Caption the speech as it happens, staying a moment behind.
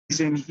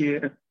in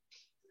here.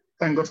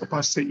 Thank God for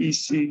Pastor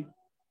EC.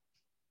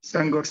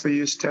 Thank God for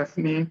you,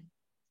 Stephanie.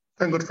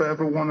 Thank God for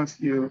every one of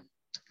you.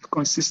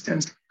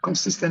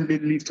 Consistently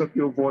lift up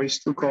your voice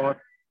to God.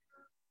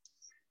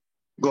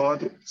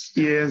 God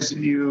hears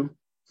you.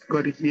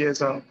 God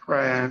hears our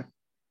prayer.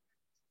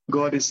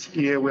 God is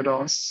here with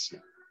us.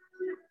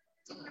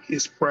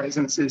 His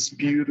presence is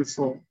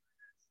beautiful.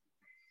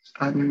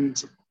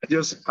 And I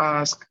just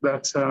ask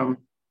that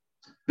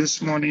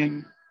this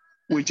morning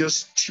we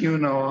just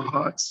tune our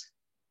hearts.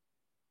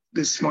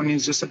 This morning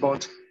is just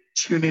about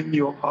tuning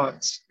your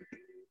hearts.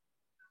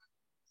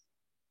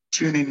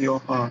 Tuning your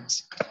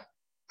hearts.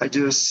 I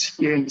just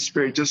hear in the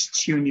spirit, just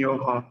tune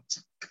your heart.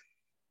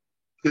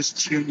 Just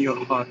tune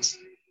your heart.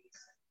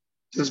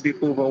 Just be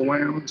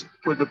overwhelmed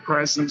with the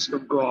presence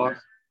of God.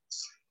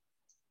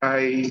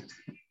 I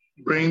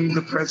bring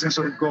the presence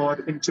of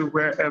God into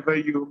wherever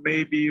you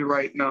may be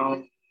right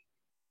now.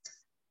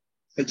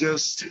 I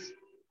just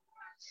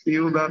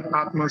feel that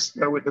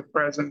atmosphere with the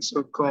presence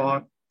of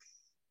God.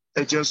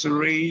 I just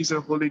raise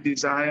a holy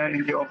desire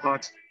in your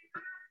heart.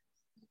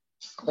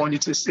 I want you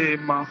to say,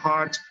 my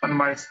heart and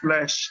my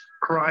flesh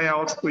cry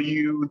out for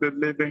you, the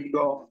living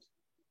God.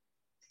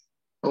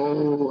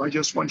 Oh, I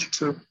just want you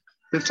to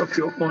lift up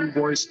your own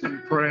voice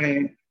and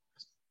pray.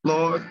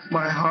 Lord,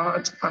 my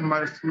heart and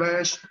my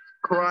flesh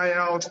cry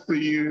out for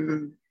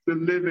you, the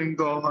living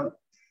God.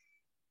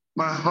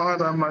 My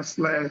heart and my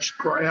flesh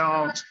cry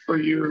out for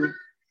you.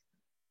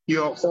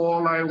 You're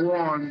all I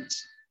want.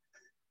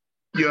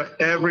 You're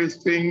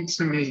everything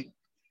to me.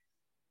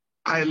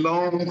 I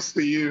long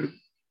for you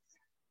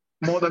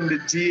more than the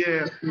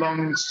deer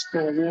longs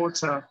for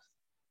water,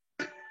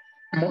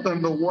 more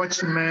than the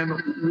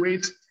watchmen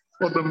wait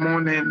for the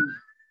morning.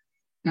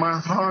 My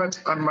heart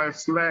and my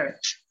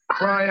flesh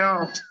cry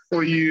out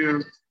for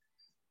you.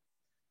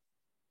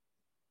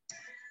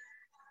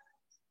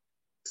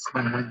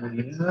 Cry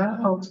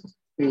out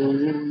for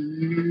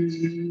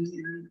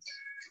you.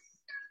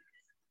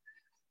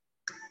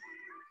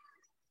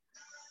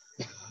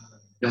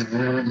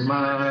 And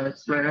my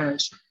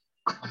flesh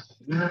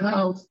cry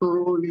out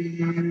for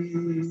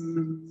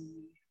you.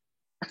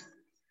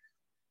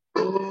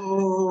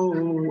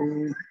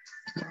 Oh,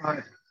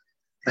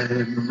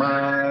 and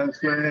my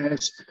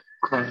flesh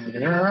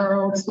cry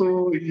out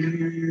for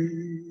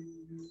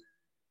you.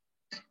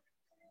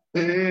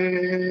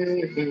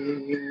 Hey,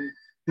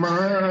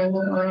 my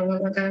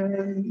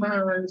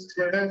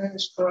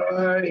flesh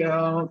cry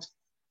out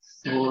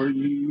for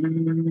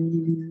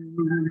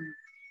you.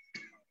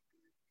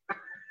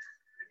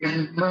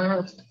 And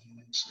my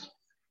flesh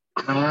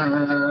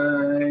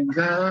crying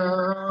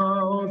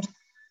out,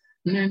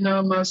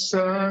 Nina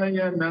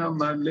Masaya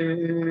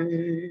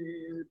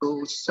Namale,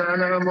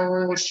 Gosana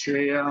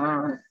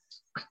Moshea,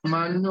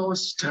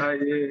 Manos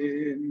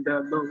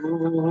Tayendalo,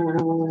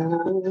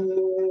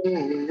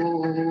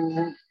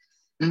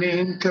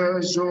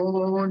 Ninka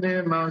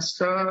Zone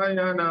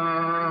Masaya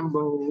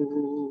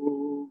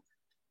Nambo,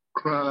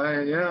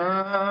 cry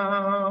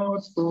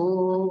out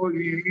for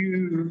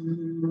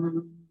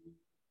you.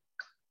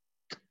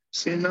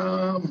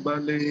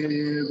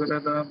 Sinambale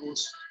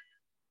Bradamos.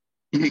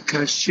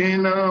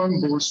 Ikashina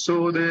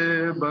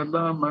Musode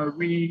Bala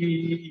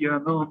Maria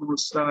no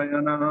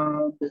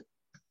Musayana.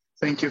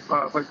 Thank you,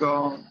 Father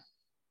God.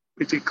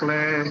 We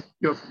declare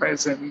your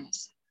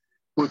presence.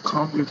 We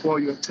come before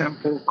your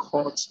temple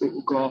courts,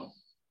 O God.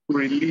 We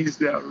release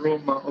the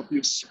aroma of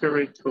your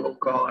spirit, O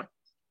God.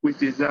 We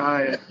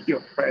desire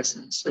your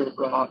presence, O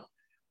God.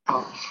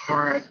 Our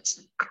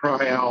hearts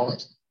cry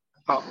out,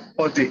 our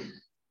body,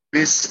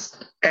 this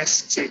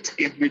estate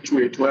in which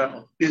we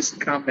dwell, this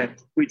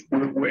garment which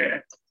we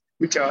wear,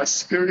 which our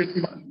spirit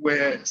man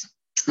wears,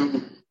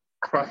 to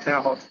cry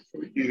out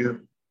for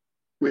you.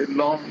 We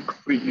long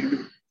for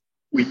you.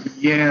 We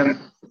yearn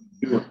for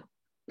you.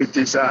 We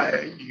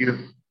desire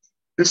you.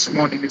 This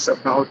morning is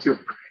about your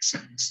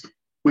presence.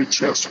 We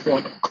just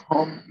want to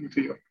come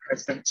into your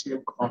presence,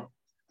 your God.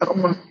 I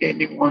don't want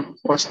anyone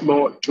of us,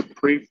 Lord, to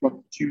pray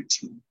from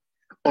duty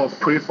or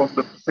pray from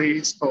the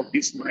place of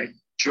this my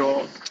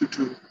job to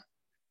do.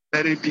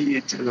 Let it be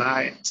a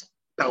delight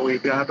that we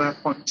gather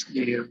unto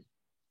you.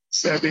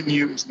 Serving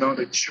you is not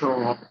a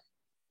chore.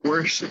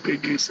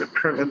 Worshiping you is a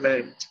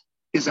privilege.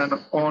 It's an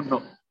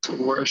honor to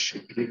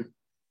worship you.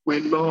 We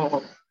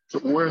love to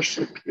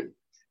worship you.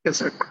 It's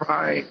a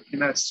cry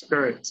in our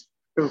spirit,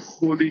 a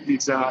holy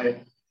desire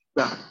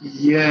that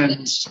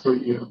yearns for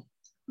you.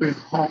 We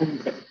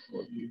hunger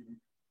for you.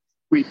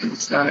 We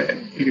desire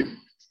you.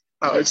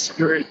 Our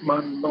spirit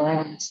man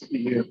longs for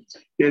you.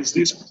 There's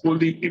this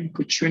holy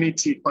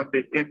importunity on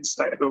the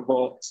inside of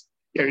us.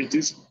 There is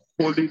this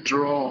holy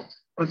draw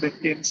on the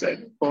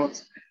inside of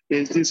us.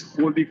 There's this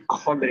holy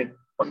calling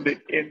on the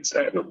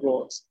inside of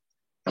us.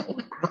 And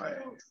we cry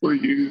out for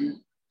you.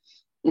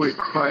 We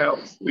cry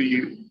out for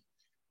you.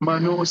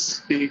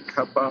 Manos de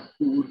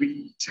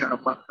kabapuri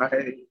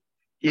tamahai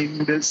in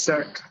the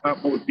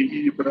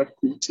sakamodi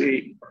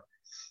brakute.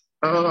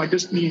 Oh, I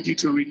just need you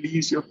to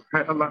release your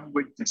prayer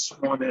language this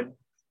morning,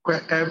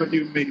 wherever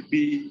you may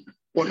be.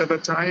 Whatever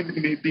time it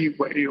may be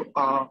where you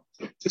are,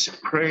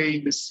 just pray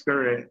in the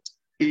Spirit.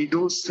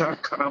 Idosa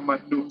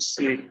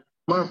karamanose,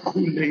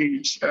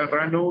 makule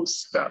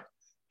sharanosta,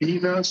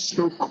 ina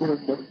soko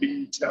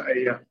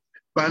molitaya,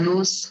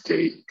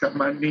 vanoske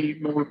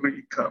kamani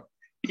morika,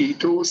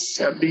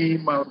 idosa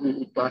lima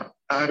ruba,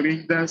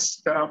 arida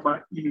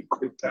stama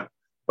ikota,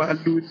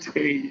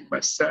 balute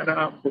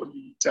masara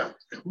bonita.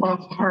 My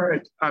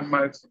heart and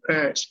my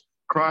flesh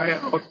cry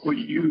out for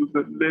you,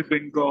 the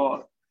living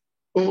God.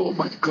 Oh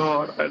my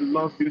God, I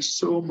love you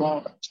so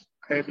much.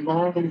 I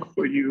long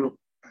for you.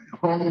 I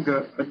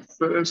hunger and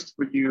thirst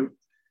for you.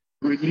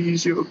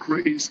 Release your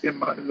grace in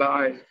my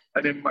life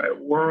and in my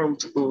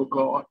world, oh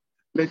God.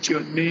 Let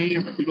your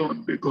name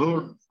alone be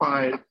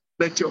glorified.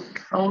 Let your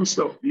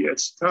counsel be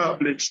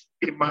established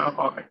in my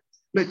heart.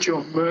 Let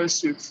your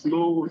mercy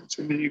flow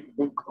to me,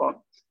 oh God.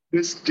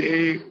 This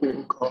day,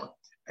 oh God,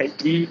 I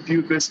give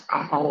you this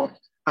hour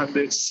and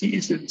the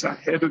seasons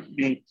ahead of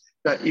me,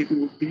 that it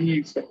will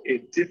be for a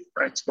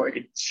difference, for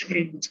a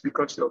change,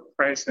 because your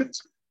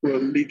presence will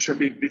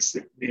literally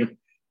visit me.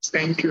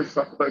 Thank you,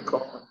 Father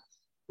God.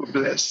 We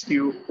bless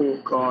you,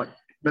 oh God,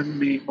 in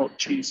the name of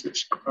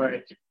Jesus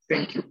Christ.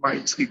 Thank you,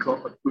 mighty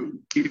God. We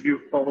give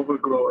you all the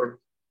glory.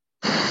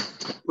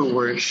 We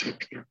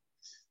worship you,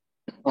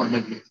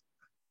 honor you,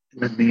 in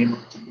the name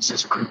of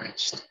Jesus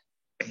Christ.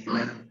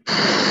 Amen.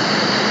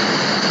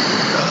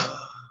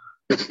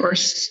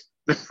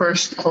 The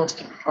first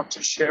thought I have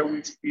to share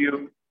with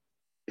you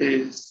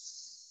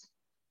is,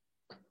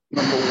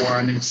 number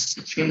one, is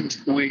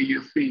change the way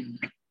you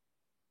think.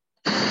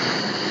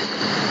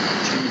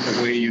 Change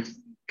the way you think.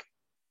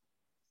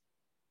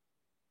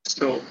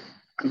 So,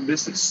 and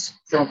this is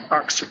from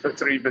Acts chapter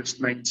 3, verse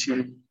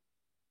 19.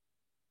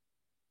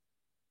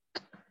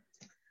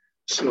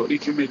 So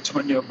if you may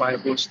turn your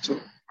Bibles to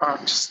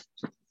Acts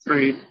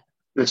 3,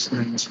 verse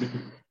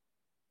 19.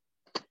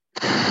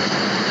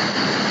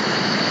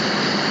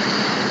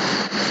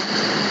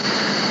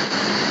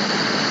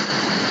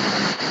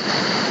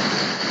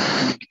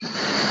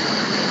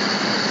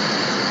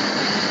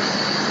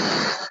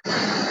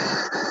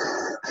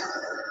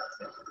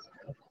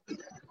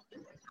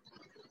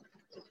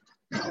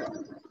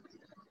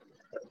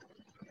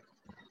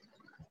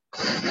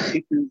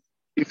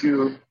 If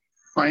you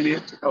find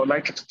it, I would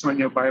like you to turn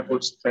your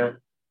Bibles there.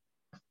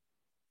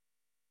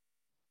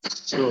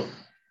 So,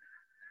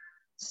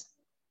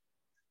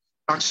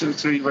 Acts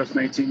 3, verse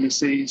 19, it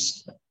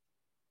says,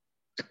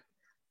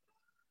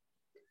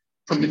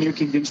 from the New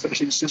King James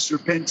Version, it says,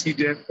 repent ye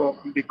therefore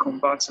and be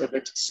converted,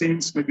 that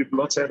sins may be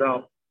blotted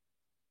out,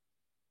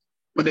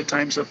 when the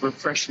times of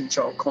refreshing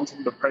shall come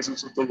from the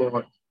presence of the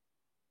Lord,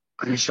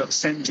 and he shall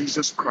send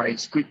Jesus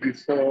Christ, which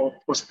before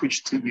was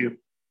preached to you,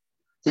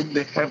 whom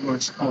the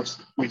heavens must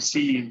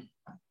receive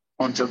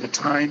until the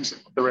times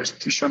of the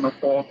restitution of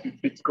all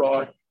which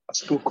God has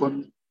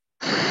spoken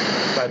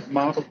by the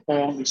mouth of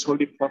all his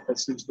holy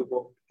prophets since the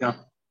world began.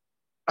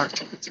 Acts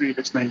chapter 3,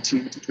 verse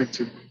 19 to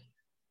 21. It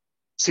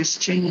says,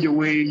 change the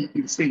way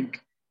you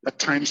think, that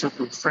times of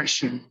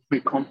refreshing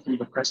may come from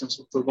the presence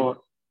of the Lord.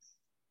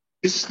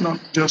 This is not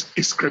just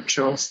a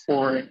scripture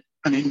for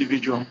an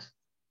individual.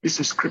 This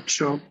is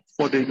scripture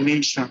for the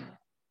nation.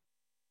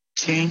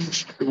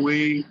 Change the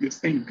way you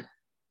think,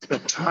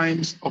 that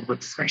times of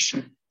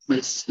refreshing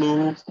may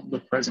flow from the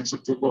presence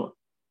of the Lord.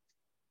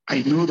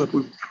 I know that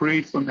we've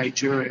prayed for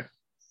Nigeria.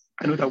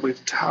 I know that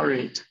we've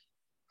tarried.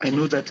 I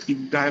know that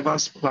in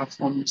diverse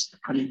platforms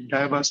and in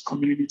diverse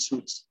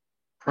communities,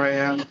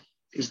 prayer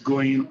is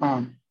going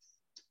on.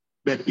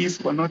 But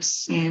if we're not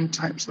seeing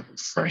times of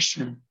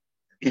refreshing,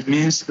 it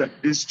means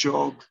that this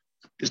job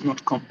is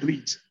not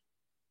complete.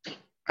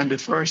 And the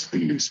first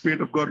thing the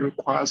Spirit of God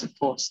requires of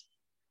us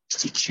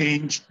is to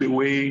change the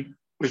way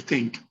we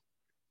think.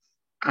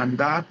 And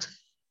that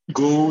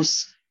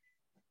goes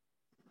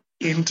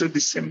into the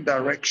same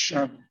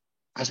direction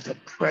as the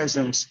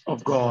presence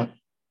of God.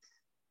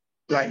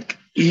 Like,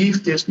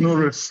 if there's no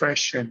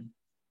refreshing,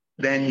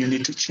 then you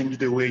need to change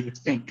the way you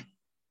think.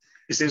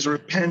 It says,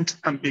 repent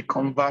and be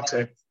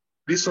converted.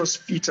 This was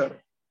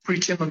Peter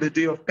preaching on the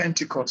day of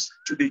Pentecost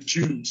to the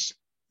Jews,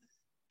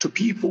 to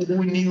people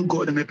who knew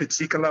God in a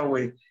particular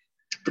way,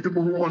 to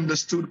people who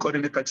understood God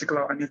in a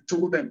particular way. And he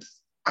told them,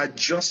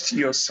 adjust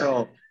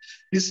yourself.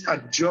 This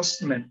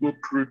adjustment will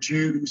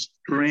produce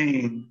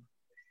rain.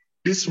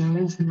 This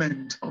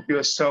movement of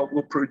yourself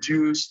will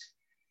produce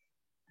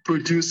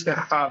a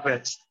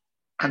harvest.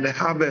 And the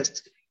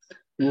harvest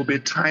will be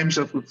times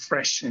of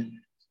refreshing.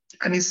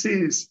 And he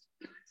says,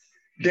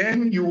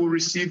 then you will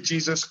receive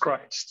Jesus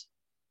Christ,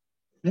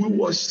 who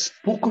was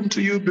spoken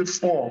to you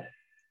before,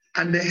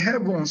 and the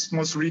heavens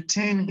must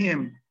retain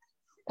him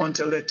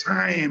until the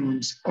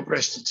times of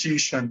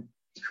restitution,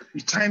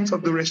 the times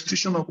of the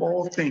restitution of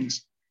all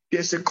things.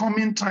 There's a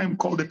coming time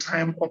called the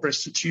time of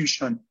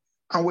restitution,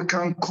 and we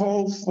can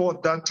call for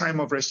that time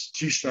of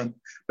restitution.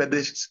 But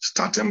the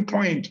starting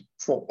point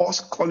for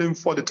us calling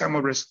for the time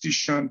of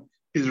restitution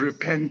is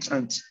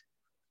repentance.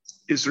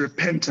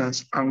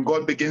 And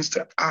God begins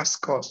to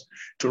ask us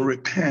to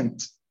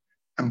repent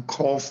and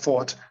call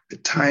forth the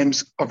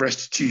times of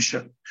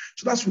restitution.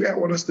 So that's where I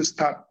want us to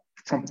start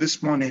from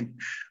this morning.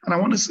 And I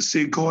want us to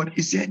say, God,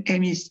 is there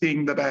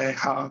anything that I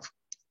have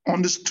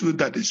understood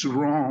that is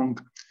wrong?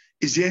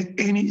 Is there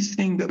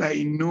anything that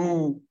I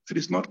know that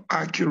is not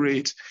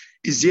accurate?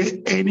 Is there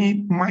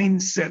any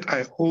mindset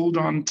I hold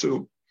on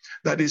to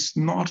that is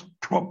not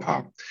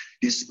proper?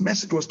 This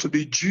message was to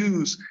the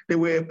Jews. There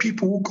were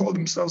people who called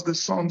themselves the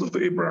sons of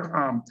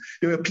Abraham.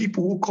 There were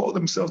people who called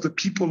themselves the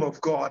people of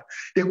God.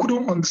 They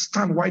couldn't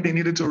understand why they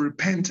needed to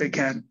repent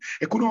again.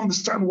 They couldn't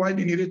understand why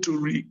they needed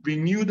to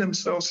renew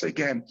themselves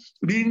again.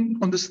 They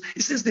didn't understand.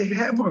 It says the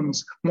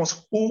heavens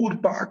must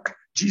hold back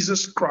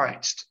Jesus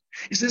Christ.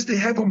 It says the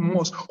heaven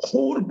must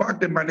hold back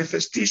the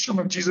manifestation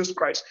of Jesus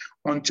Christ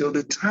until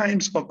the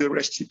times of the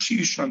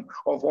restitution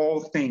of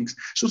all things.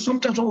 So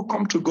sometimes when we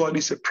come to God,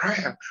 it's a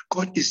prayer.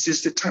 God, is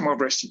this the time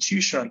of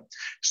restitution?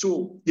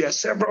 So there are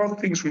several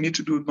things we need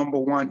to do. Number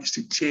one is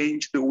to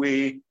change the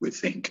way we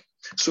think.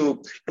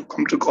 So you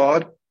come to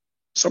God.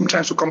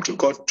 Sometimes we come to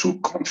God too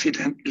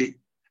confidently,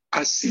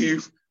 as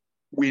if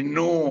we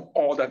know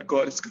all that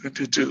God is going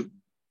to do.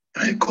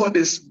 And God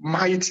is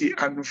mighty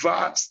and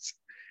vast.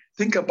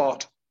 Think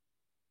about,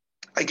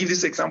 I give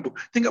this example.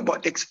 Think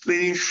about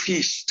explaining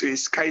fish to a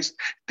skyscraper.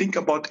 Think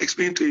about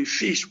explaining to a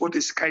fish what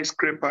a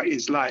skyscraper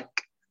is like.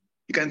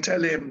 You can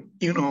tell him,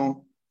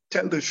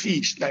 tell the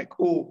fish like,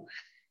 oh,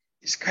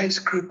 a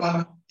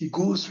skyscraper, it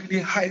goes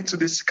really high to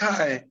the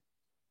sky.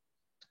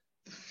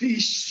 The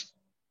fish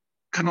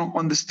cannot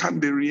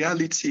understand the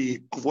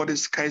reality of what a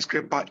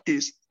skyscraper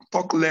is,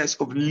 talk less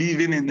of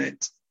living in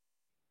it,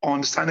 or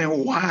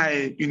understanding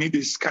why you need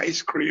a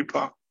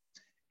skyscraper.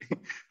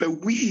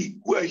 But we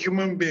who are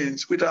human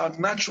beings with our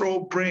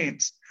natural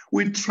brains,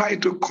 we try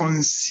to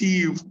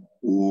conceive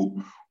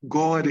who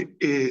God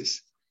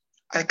is.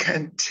 I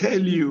can tell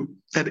you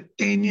that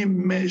any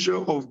measure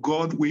of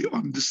God we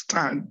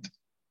understand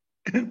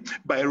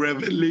by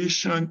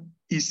revelation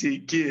is a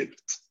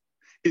gift.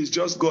 It's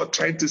just God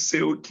trying to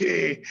say,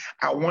 okay,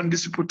 I want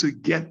these people to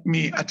get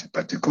me at a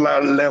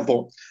particular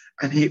level.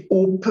 And he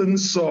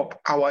opens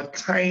up our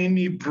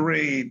tiny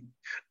brain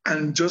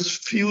and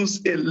just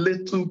feels a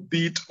little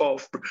bit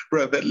of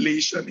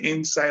revelation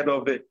inside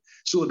of it.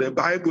 So the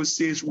Bible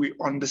says we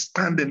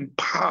understand in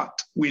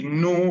part, we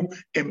know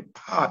in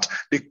part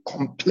the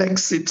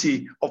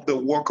complexity of the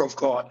work of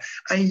God.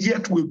 And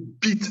yet we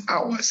beat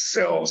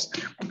ourselves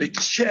on the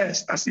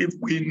chest as if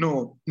we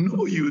know.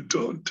 No, you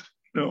don't.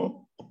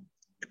 No,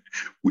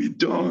 we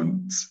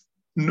don't.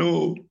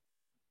 No.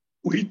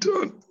 We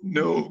don't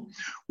know.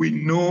 We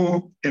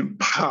know in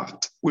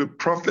part. We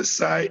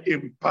prophesy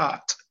in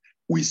part.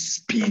 We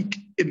speak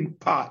in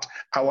part.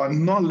 Our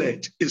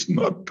knowledge is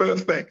not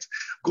perfect.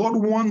 God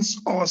wants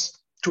us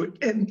to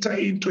enter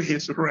into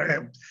his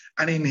realm.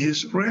 And in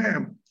his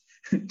realm,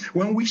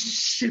 when we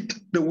shift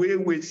the way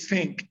we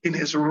think in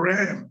his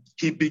realm,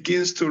 he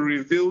begins to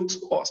reveal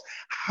to us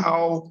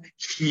how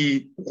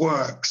he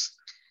works.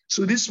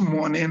 So this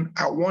morning,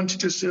 I want you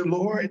to say,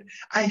 Lord,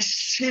 I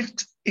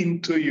shift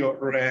into your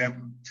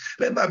realm.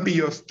 Let that be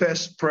your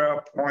first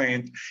prayer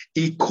point.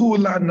 I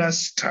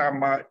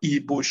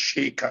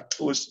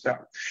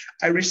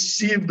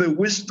receive the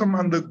wisdom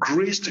and the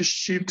grace to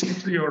shift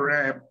into your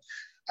realm.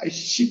 I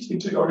shift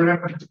into your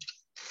realm.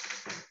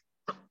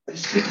 I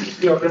shift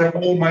into your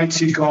realm,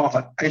 Almighty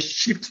God. I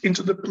shift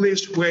into the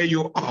place where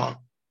you are.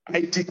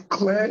 I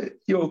declare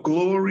your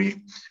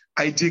glory.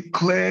 I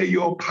declare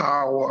your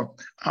power.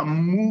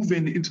 I'm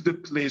moving into the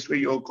place where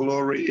your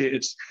glory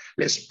is.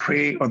 Let's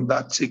pray on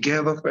that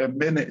together for a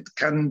minute.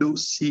 Kando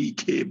si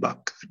ke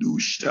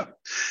bakadusha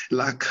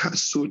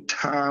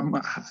lakasuta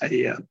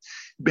mahaya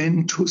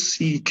bento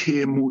si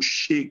ke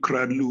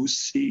mushekra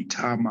lusi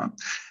tama.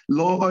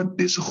 Lord,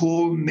 this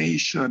whole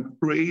nation,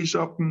 raise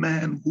up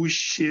men who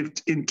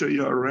shift into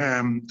your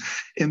realm.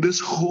 In this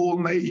whole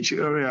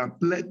Nigeria,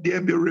 let there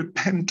be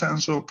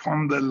repentance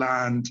upon the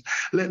land.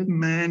 Let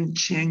men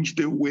change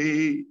the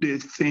way they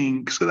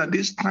think so that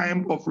this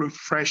time of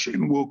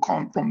refreshing will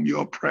come from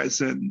your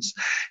presence.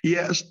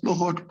 Yes,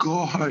 Lord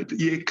God,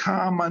 ye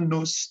kama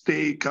no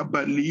ste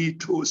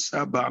kabalito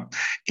saba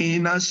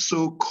ina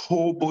so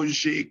kobo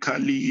je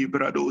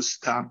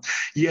kalibradosta.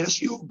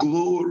 Yes, your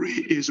glory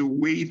is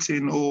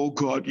waiting, oh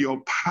God.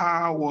 Your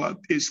power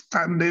is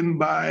standing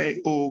by,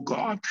 oh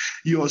God.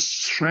 Your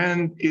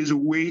strength is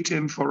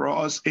waiting for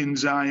us in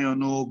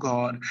Zion, oh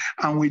God.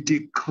 And we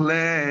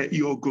declare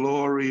your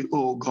glory,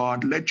 oh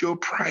God. Let your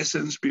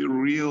presence be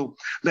real.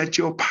 Let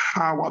your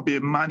power be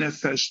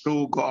manifest,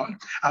 oh God,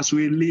 as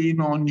we lean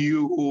on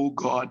you, oh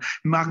God.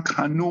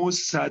 Makano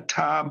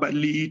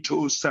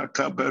satabalito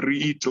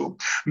sakabarito.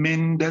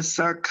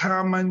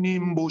 Mendesakama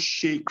nimbo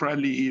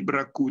shekrali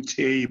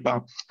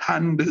ibrakuteba.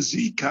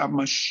 Handazika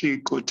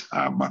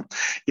mashekotama.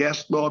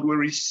 Yes, Lord, we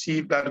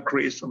receive that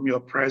grace from your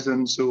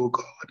presence, oh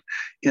God.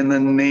 In the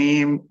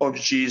name of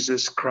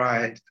Jesus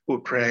Christ, we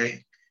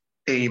pray.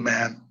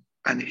 Amen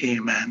and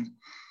amen.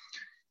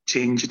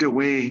 Change the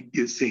way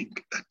you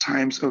think, that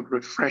times of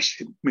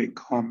refreshing may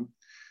come.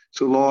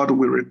 So, Lord,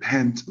 we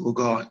repent, O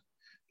God,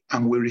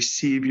 and we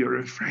receive your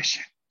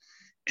refreshing.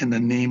 in the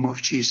name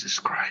of Jesus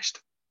Christ.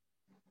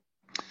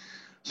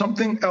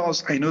 Something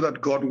else I know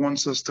that God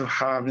wants us to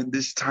have in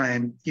this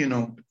time,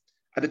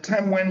 at the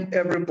time when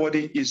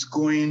everybody is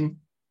going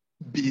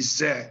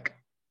berserk,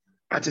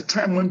 at a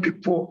time when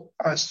people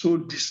are so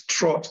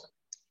distraught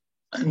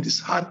and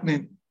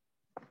disheartening,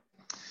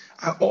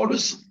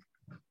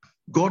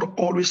 God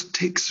always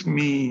takes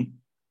me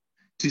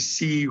to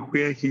see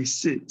where he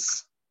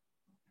sits.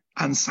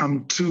 And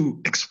Psalm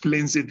 2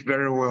 explains it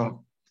very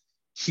well.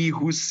 He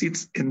who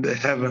sits in the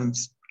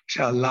heavens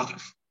shall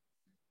laugh.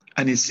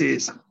 And he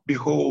says,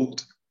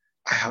 behold,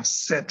 I have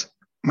set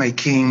my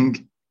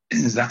king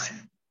in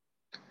Zion.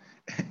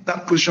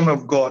 That position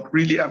of God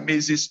really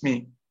amazes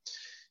me.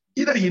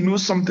 Either he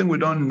knows something we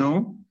don't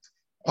know,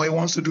 or he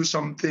wants to do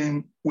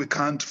something we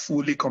can't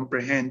fully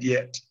comprehend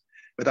yet.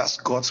 But that's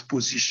God's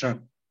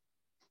position.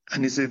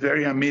 And it's a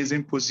very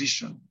amazing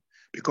position,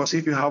 because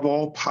if you have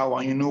all power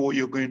and you know what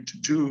you're going to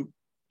do,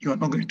 you're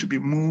not going to be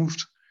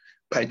moved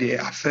by the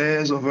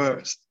affairs of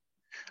earth.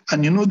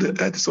 And the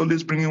earth is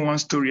always bringing one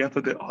story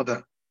after the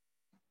other.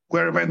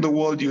 Wherever in the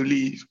world you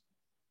live,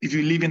 if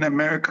you live in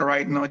America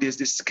right now, there's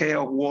the scare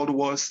of World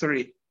War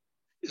III.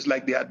 It's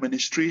like the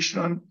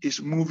administration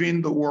is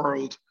moving the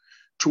world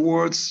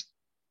towards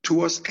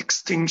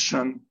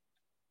extinction.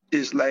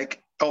 It's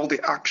like all the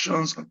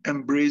actions of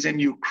embracing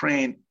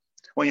Ukraine,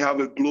 when you have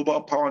a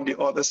global power on the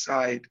other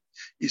side,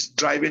 is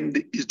driving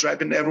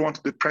everyone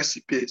to the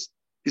precipice.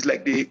 It's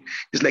like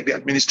the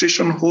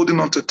administration holding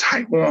on to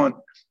Taiwan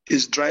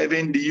is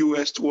driving the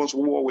US towards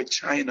war with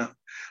China.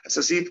 It's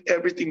as if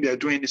everything they're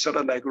doing is sort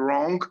of like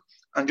wrong,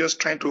 and just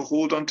trying to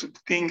hold on to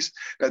things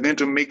that are going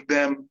to make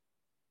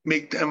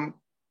them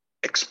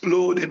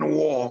explode in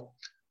war.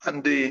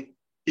 And the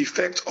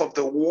effect of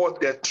the war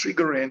they're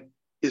triggering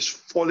is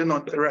falling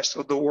on the rest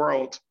of the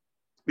world,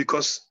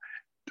 because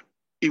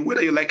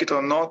whether you like it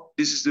or not,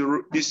 this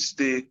is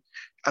the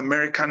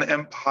American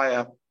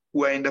empire.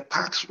 We're in the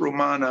Pax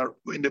Romana,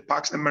 we're in the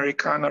Pax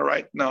Americana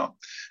right now.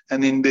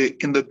 And in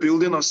the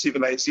building of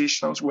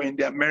civilizations, we're in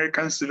the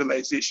American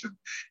civilization.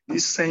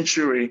 This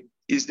century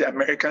is the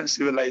American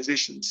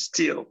civilization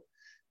still.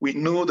 We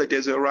know that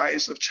there's a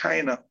rise of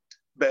China,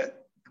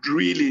 but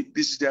really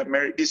this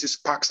is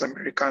Pax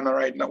Americana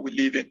right now we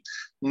live in.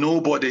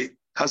 Nobody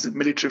has the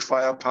military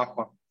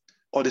firepower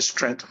or the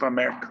strength of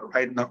America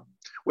right now,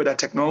 whether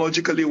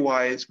technologically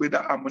wise, whether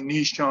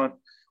ammunition,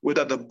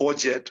 whether the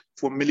budget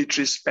for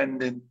military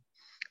spending.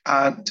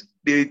 And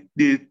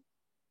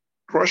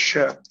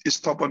Russia is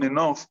stubborn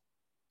enough,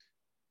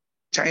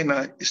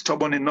 China is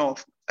stubborn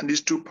enough, and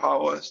these two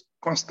powers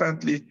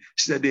constantly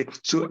say that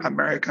so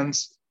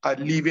Americans are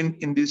living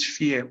in this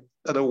fear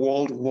that a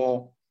world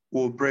war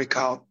will break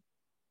out.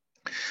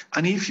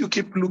 And if you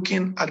keep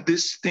looking at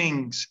these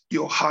things,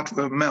 your heart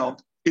will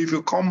melt. If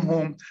you come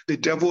home, the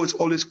devil is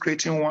always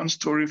creating one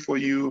story for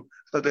you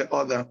after the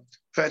other.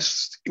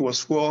 First, it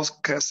was fuel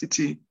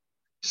scarcity.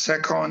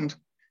 Second,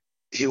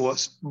 it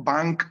was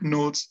bank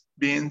notes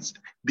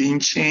being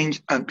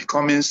changed and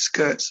becoming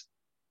scarce.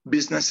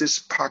 Businesses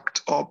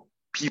packed up.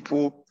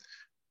 People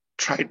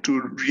tried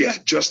to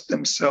readjust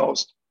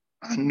themselves,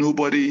 and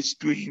nobody is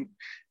doing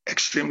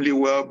extremely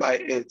well by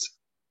it.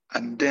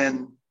 And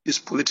then this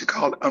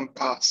political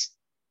impasse.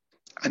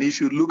 And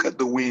if you look at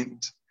the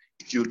wind,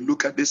 if you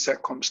look at the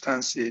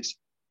circumstances,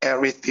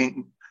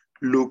 everything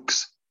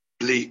looks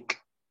bleak.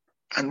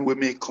 And we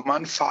may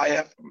command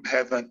fire from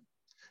heaven,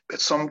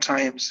 but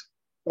sometimes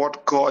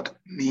what God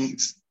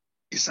needs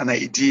is an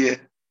idea.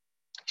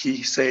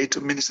 He said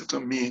to minister to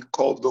me,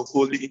 called the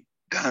holy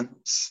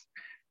dance.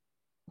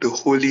 The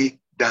holy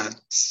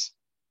dance.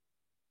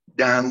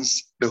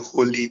 Dance the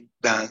holy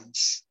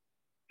dance.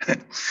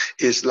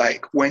 It's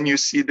like when you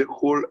see the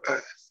whole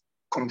earth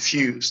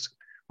confused,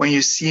 when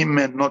you see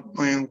men not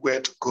knowing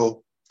where to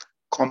go,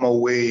 come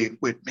away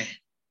with me.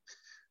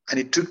 And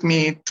it took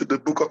me to the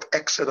book of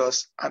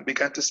Exodus and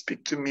began to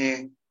speak to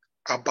me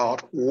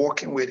about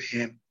walking with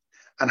him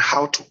and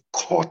how to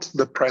court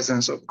the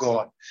presence of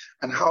God,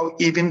 and how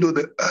even though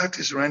the earth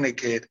is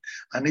renegade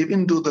and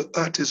even though the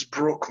earth is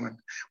broken,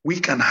 we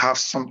can have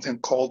something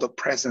called the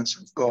presence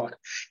of God.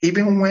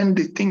 Even when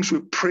the things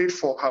we prayed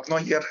for have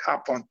not yet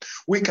happened,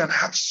 we can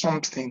have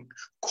something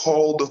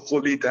called the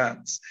holy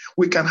dance.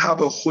 We can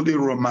have a holy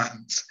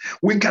romance.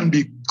 We can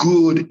be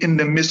good in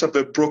the midst of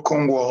a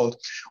broken world.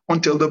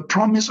 Until the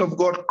promise of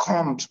God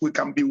comes, we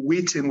can be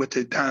waiting with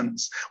a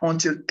dance.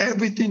 Until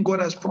everything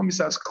God has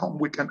promised has come,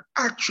 we can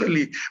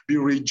actually be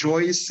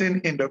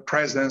rejoicing in the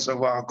presence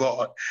of our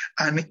God.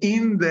 And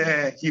in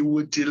there, he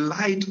will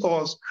delight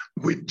us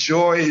with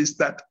joys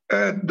that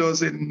earth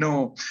doesn't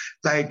know.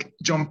 Like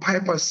John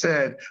Piper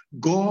said,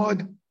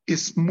 God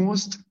is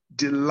most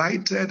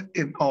delighted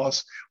in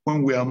us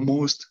when we are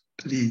most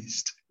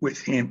pleased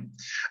with him.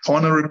 I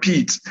want to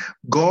repeat,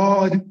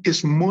 God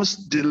is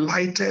most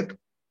delighted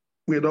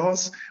with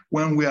us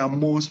when we are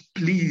most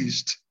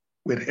pleased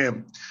with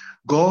him.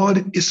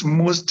 God is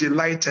most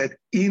delighted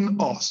in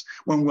us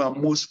when we are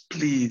most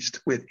pleased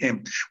with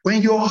him.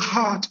 When your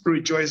heart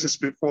rejoices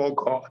before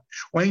God,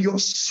 when your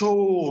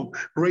soul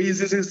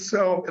raises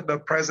itself in the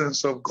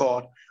presence of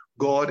God,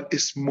 God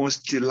is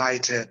most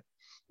delighted.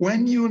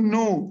 When you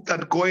know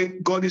that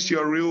God is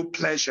your real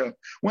pleasure,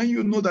 when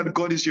you know that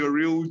God is your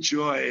real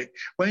joy,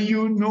 when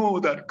you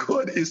know that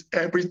God is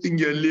everything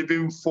you're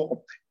living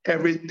for,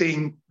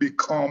 everything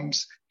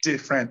becomes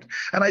different.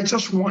 And I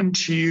just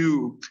want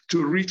you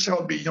to reach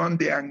out beyond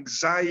the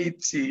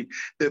anxiety,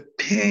 the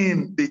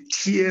pain, the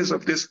tears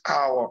of this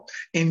hour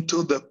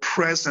into the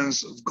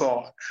presence of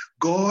God.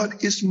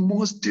 God is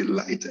most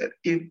delighted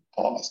in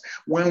us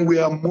when we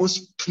are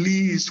most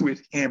pleased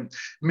with him.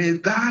 May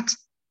that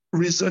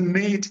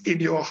resonate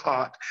in your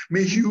heart.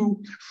 May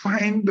you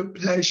find the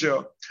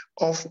pleasure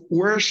of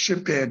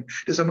worshiping.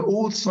 There's an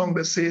old song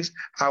that says,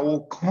 I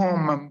will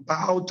come and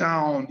bow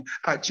down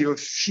at your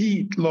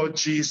feet, Lord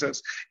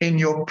Jesus. In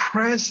your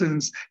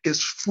presence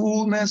is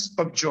fullness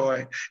of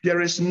joy.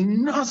 There is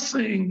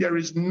nothing, there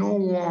is no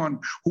one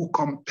who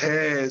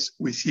compares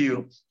with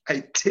you.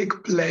 I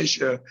take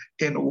pleasure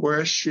in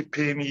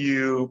worshiping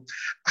you.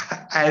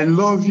 I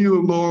love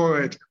you,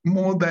 Lord,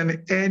 more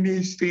than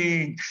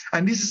anything.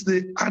 And this is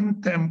the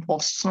anthem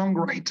of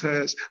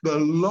songwriters, the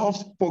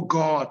love for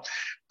God.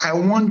 I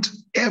want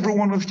every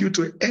one of you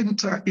to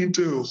enter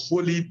into a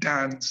holy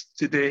dance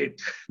today.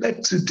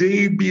 Let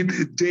today be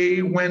the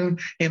day when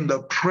in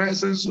the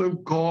presence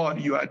of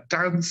God you are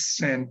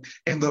dancing.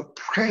 In the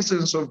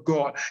presence of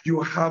God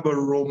you have a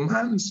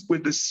romance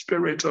with the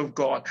Spirit of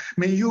God.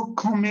 May you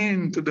come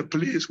into the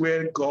place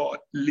where God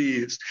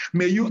lives.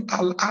 May you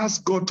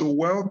ask God to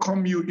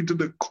welcome you into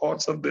the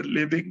courts of the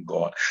living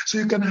God so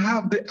you can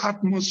have the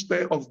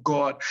atmosphere of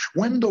God.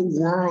 When the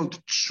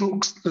world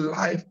chokes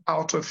life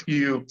out of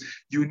you,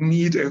 you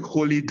need a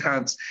holy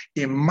dance.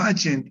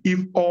 Imagine if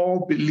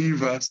all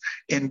believers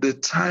in the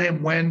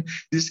time when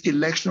this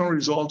election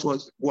result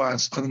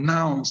was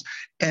announced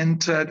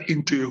entered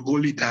into a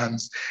holy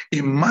dance.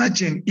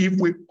 Imagine if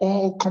we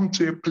all come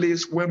to a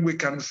place when we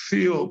can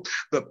feel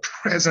the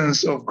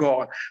presence of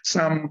God.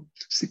 Psalm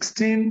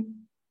 16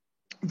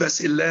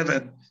 verse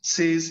 11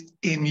 says,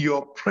 in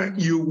your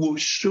you will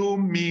show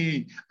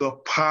me the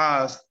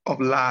path of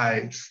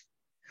life.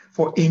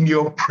 For in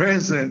your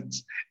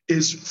presence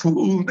is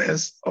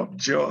fullness of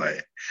joy,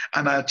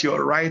 and at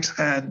your right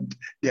hand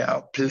there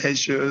are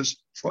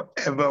pleasures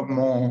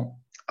forevermore.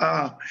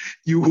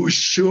 You will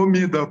show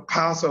me the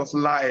path of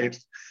life.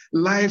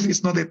 Life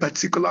is not a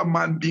particular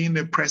man being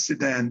a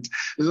president.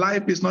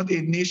 Life is not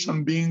a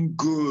nation being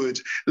good.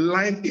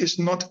 Life is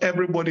not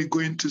everybody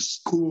going to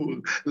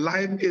school.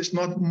 Life is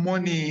not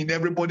money in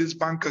everybody's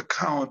bank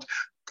account.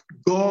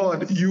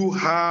 God, you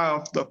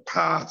have the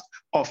path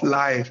of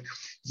life.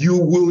 You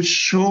will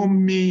show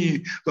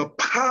me the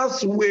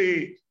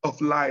pathway of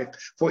life,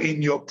 for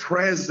in your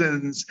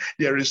presence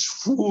there is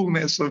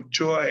fullness of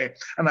joy,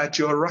 and at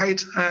your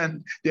right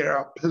hand there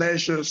are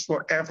pleasures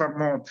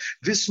forevermore.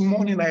 This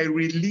morning I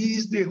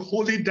release the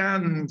holy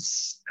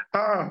dance.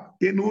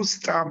 This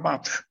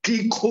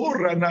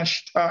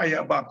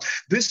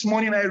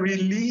morning I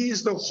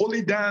release the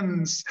holy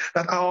dance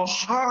that our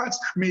hearts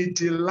may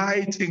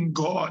delight in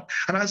God,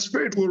 and our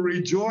spirit will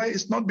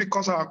rejoice, not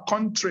because our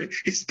country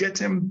is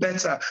getting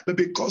better, but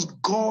because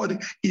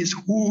God is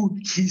who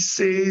he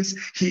says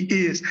he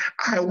is.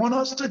 I want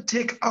us to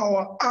take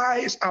our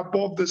eyes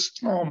above the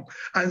storm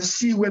and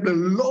see where the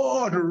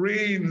Lord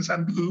reigns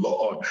and the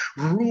Lord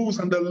rules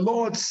and the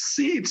Lord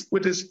sits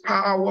with his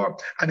power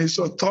and his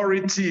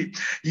authority.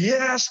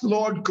 Yes,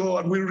 Lord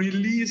God, we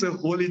release a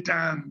holy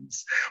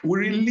dance. We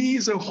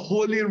release a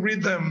holy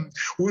rhythm.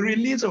 We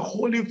release a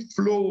holy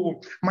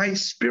flow. My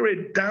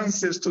spirit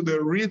dances to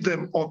the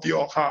rhythm of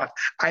your heart.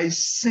 I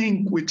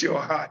sing with your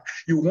heart.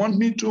 You want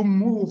me to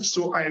move,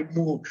 so I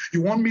move.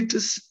 You want me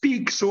to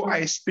speak, so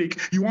I speak.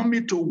 You want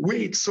me to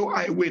wait, so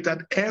I wait.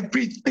 That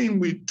everything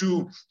we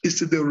do is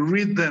to the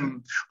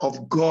rhythm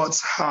of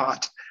God's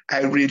heart.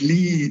 I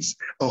release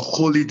a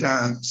holy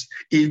dance.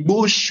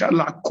 Ibo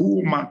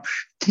shalakuma,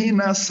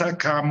 kina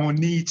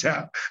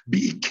sakamonita,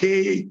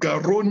 bike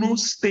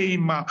garonus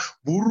tema,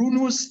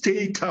 burunus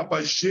teka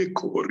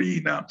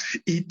bajekorina,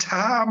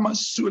 itama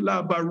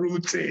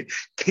sulabarute,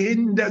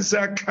 kenda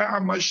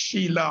zakama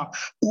shila,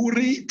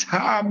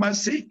 uritama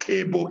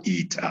sekebo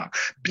ita,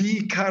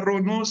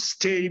 bikaronos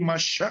tema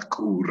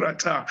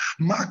shakurata,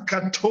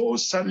 makato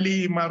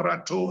salima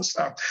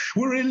ratosa.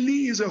 We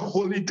release a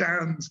holy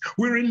dance.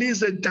 We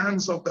release a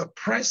dance of the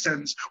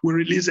presence. We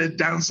release a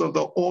dance of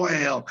the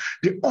oil.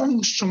 The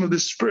unction of the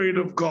Spirit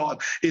of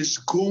God is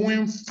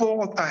going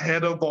forth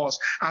ahead of us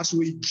as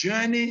we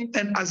journey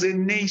and as a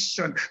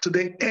nation to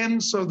the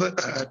ends of the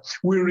earth.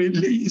 We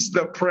release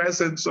the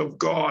presence of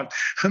God.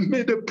 And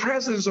may the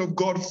presence of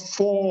God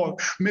fall.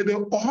 May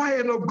the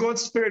oil of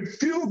God's Spirit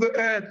fill the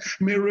earth.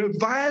 May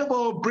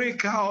revival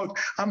break out.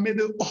 And may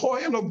the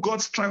oil of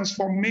God's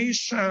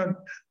transformation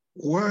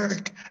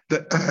work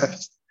the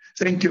earth.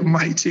 Thank you,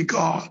 mighty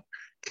God.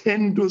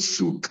 Kendo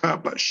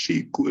sukaba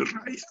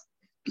shikuraya.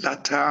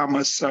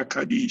 Latama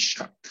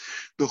Sakadisha,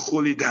 the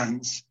holy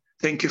dance.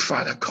 Thank you,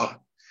 Father God.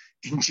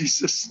 In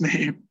Jesus'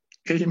 name,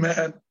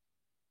 amen.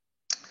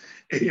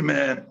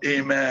 Amen.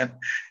 Amen.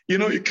 You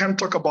know, you can't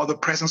talk about the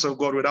presence of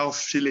God without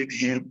feeling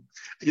Him.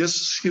 I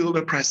just feel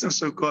the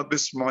presence of God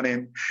this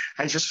morning.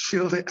 I just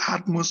feel the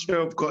atmosphere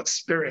of God's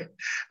Spirit.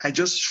 I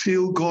just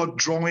feel God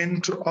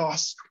drawing to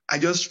us. I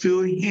just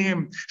feel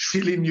Him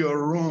filling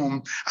your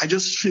room. I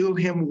just feel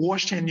Him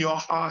washing your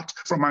heart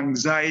from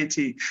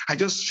anxiety. I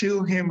just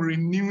feel Him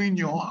renewing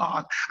your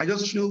heart. I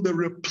just feel the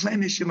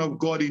replenishing of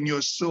God in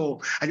your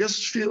soul. I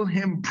just feel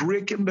Him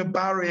breaking the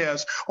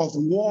barriers of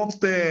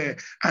warfare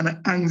and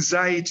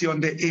anxiety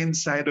on the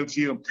inside of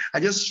you. I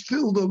just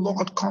feel the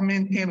Lord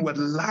coming in with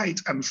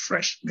light and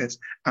freshness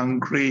and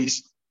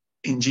grace.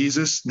 In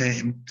Jesus'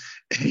 name,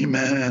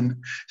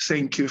 amen.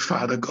 Thank you,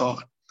 Father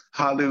God.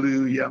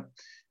 Hallelujah.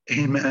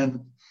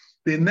 Amen.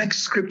 The next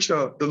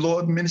scripture the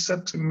Lord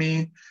ministered to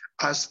me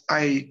as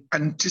I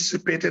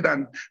anticipated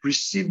and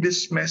received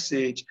this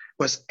message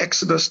was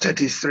Exodus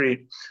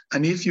 33.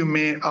 And if you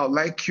may, I'd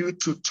like you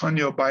to turn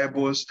your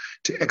Bibles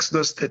to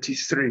Exodus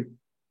 33.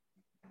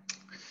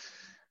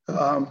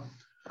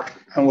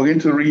 And we're going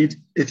to read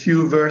a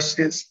few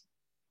verses.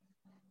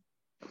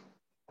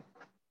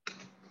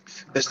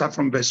 Let's start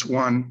from verse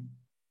 1.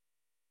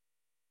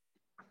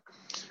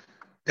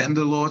 Then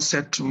the Lord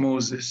said to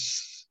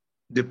Moses,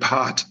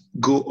 "Depart,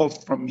 go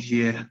up from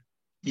here,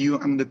 you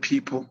and the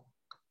people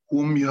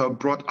whom you have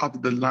brought out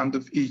of the land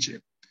of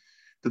Egypt,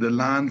 to the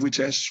land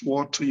which I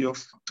swore to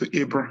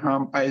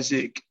Abraham,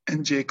 Isaac,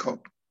 and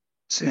Jacob,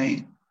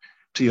 saying,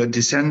 to your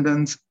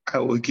descendants I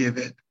will give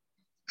it.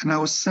 And I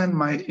will send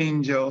my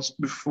angels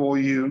before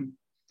you,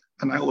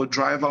 and I will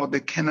drive out the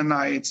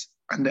Canaanites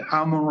and the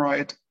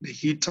Amorites, the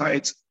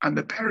Hittites and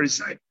the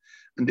Perizzites,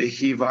 and the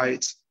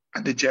Hivites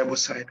and the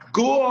Jebusites.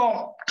 Go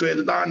up to a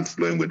land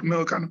flowing with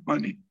milk and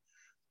honey,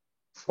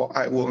 for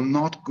I will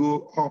not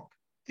go up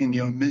in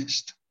your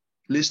midst,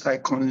 lest I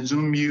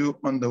consume you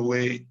on the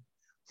way.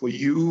 For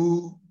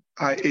you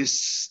are a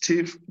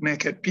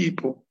stiff-necked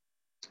people."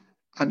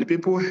 And the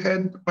people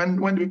heard, when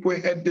the people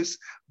heard this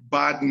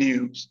bad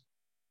news,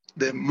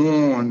 they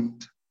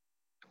mourned,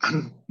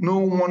 and no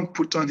one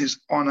put on his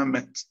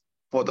ornaments.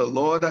 For the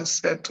Lord had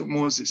said to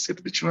Moses, say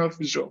to the children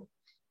of Israel,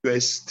 "You are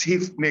a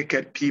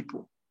stiff-necked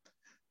people.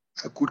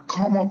 I could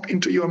come up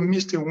into your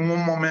midst in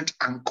one moment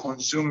and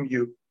consume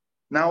you.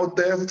 Now,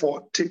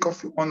 therefore, take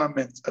off your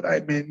ornaments, that I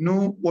may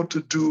know what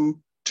to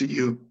do to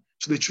you."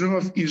 So the children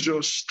of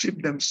Israel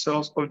stripped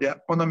themselves of their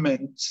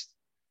ornaments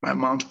by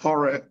Mount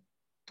Horeb.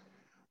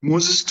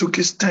 Moses took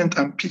his tent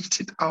and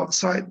pitched it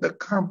outside the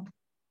camp,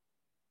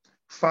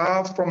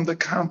 far from the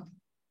camp,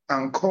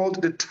 and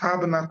called the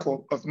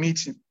tabernacle of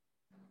meeting.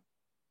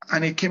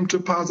 And it came to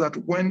pass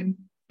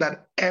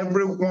that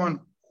everyone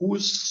who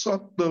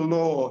sought the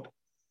Lord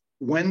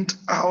went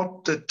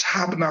out the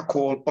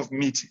tabernacle of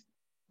meeting,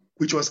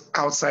 which was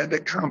outside the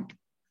camp.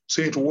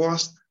 So it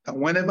was that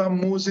whenever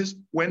Moses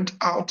went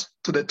out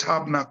to the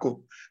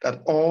tabernacle,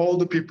 that all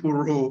the people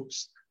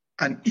rose,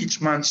 and each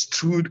man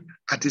stood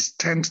at his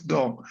tent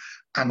door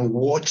and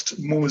watched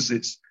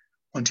Moses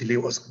until he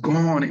was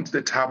gone into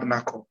the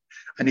tabernacle.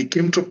 And it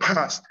came to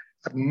pass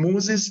that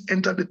Moses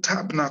entered the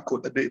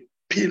tabernacle, that the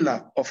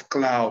pillar of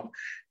cloud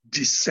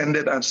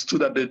descended and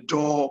stood at the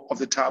door of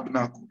the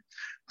tabernacle.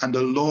 And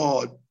the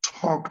Lord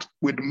talked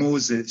with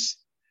Moses,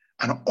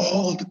 and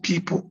all the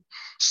people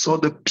saw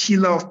the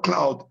pillar of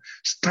cloud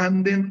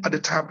standing at the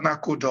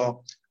tabernacle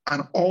door,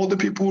 and all the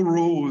people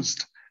rose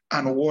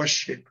and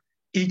worshiped,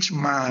 each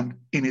man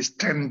in his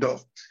tent door.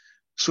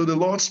 So the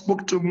Lord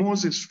spoke to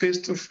Moses face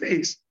to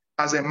face,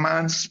 as a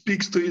man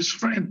speaks to his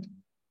friend,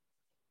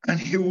 and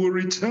he will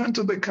return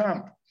to the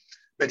camp.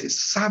 But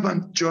his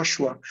servant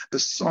Joshua, the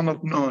son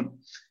of Nun,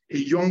 a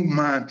young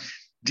man,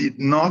 did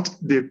not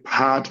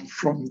depart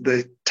from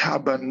the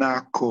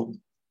tabernacle.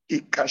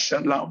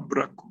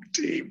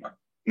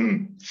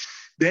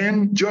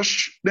 Then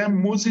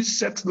Moses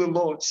said to the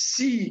Lord,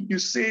 "See, you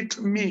say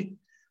to me,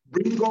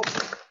 bring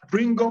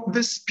up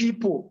this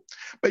people,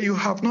 but you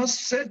have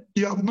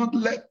not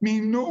let me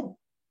know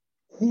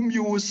whom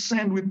you will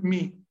send with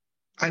me."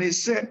 And he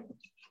said,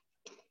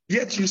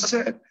 "Yet you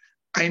said,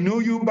 I know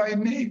you by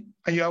name,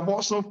 and you have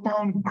also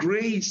found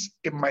grace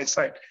in my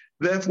sight.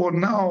 Therefore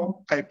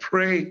now I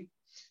pray,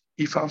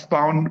 if I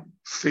found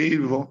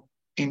favor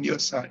in your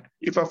sight,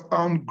 if I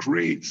found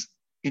grace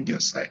in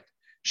your sight,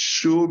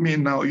 show me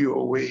now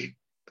your way,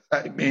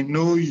 that I may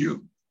know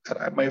you,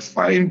 that I may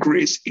find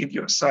grace in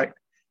your sight,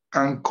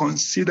 and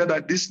consider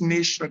that this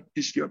nation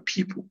is your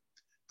people."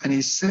 And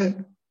he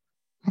said,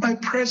 "My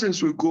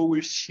presence will go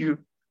with you,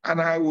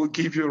 and I will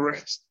give you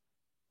rest."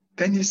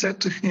 Then he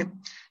said to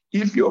him,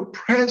 "If your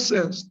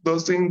presence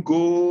doesn't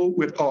go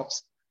with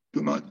us,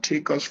 do not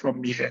take us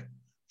from here.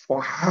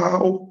 For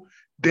how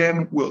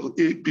then will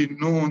it be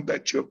known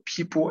that your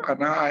people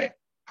and I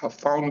have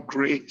found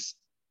grace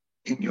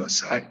in your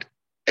sight,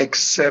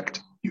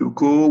 except you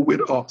go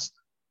with us?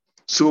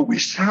 So we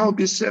shall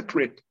be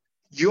separate,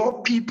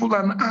 your people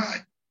and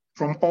I,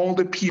 from all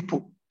the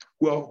people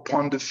who are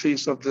upon the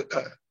face of the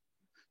earth."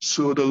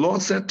 So the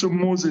Lord said to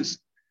Moses,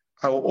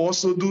 I will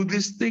also do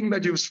this thing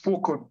that you've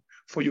spoken,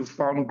 for you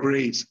found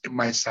grace in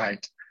my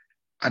sight,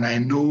 and I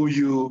know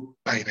you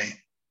by name.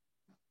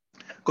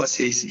 God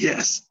says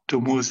yes to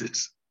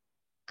Moses.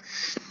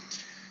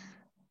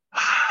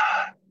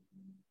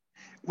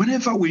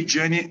 Whenever we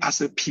journey as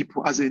a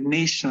people, as a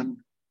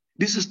nation,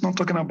 this is not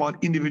talking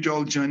about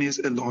individual journeys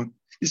alone.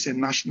 It's a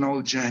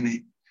national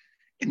journey.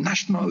 A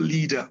national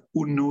leader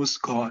who knows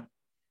God,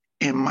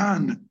 a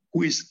man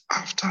who is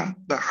after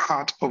the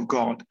heart of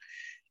God,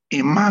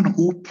 a man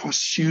who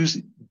pursues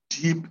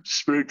deep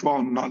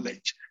spiritual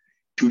knowledge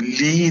to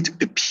lead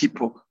the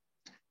people.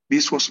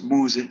 This was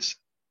Moses.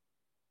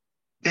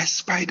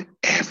 Despite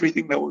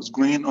everything that was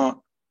going on,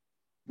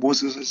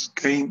 Moses is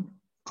going,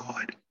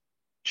 God,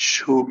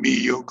 show me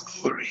your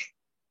glory.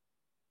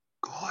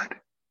 God,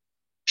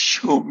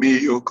 show me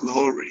your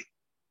glory.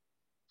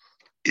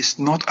 It's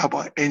not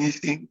about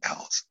anything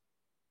else.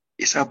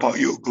 It's about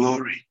your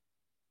glory.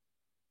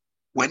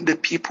 When the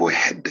people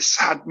heard the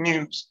sad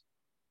news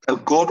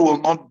that God will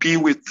not be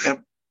with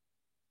them,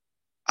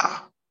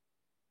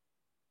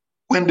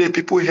 when the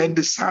people heard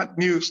the sad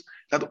news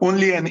that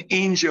only an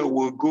angel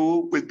will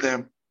go with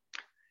them,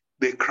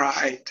 they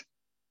cried,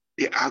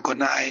 they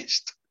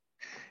agonized.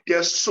 There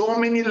are so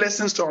many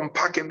lessons to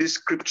unpack in this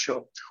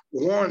scripture.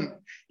 One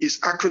is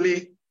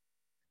actually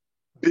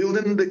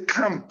building the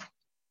camp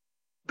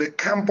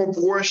of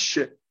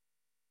worship,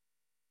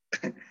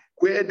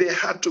 where they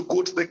had to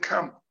go to the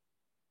camp.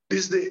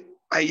 This is the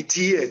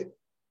idea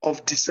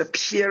of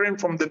disappearing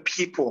from the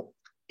people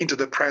into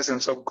the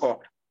presence of God.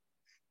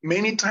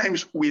 Many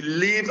times we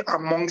live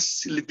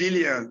amongst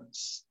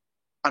civilians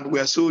and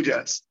we're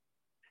soldiers.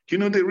 You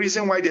know the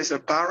reason why there's a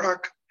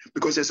barrack?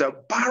 Because there's a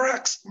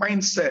barracks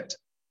mindset,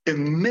 a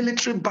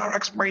military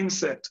barracks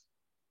mindset.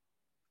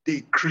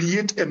 They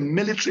create a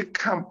military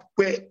camp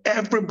where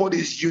everybody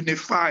is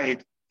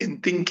unified in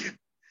thinking.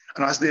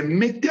 And as they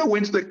make their way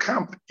into the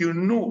camp, you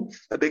know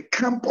that the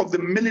camp of the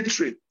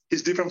military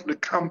is different from the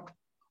camp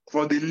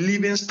for the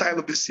living style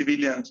of the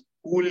civilians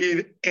who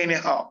live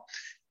anyhow.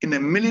 In a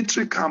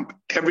military camp,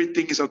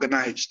 everything is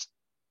organized.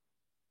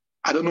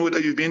 I don't know whether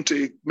you've been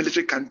to a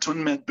military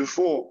cantonment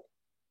before,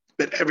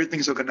 but everything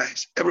is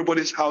organized.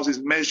 Everybody's house is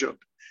measured.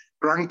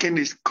 Ranking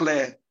is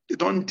clear. They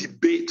don't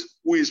debate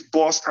who is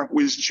boss and who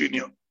is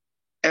junior.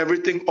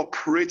 Everything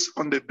operates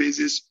on the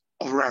basis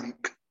of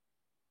rank.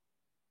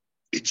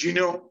 A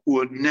junior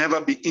will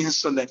never be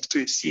insolent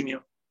to a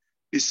senior.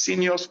 The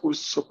seniors will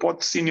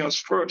support seniors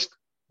first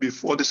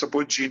before they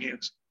support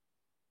juniors.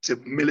 It's a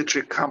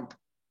military camp.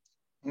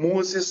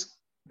 Moses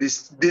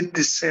did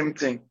the same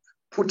thing,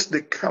 put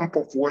the camp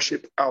of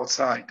worship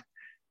outside.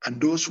 And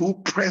those who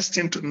pressed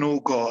in to know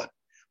God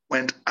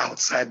went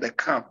outside the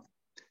camp.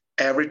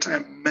 Every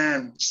time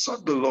men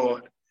sought the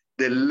Lord,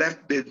 they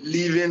left the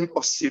living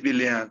of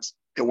civilians.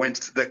 They went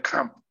to the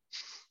camp.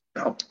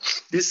 Now,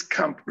 this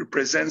camp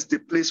represents the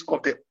place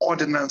of the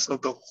ordinance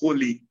of the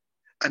holy.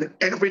 And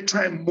every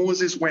time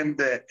Moses went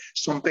there,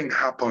 something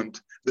happened.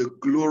 The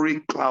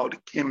glory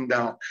cloud came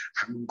down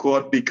and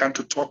God began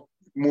to talk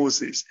with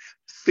Moses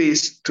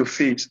face to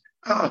face.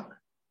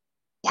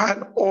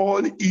 While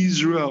all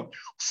Israel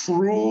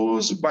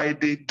froze by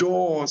the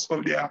doors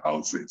of their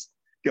houses,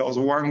 there was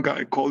one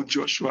guy called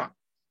Joshua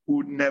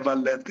who never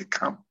left the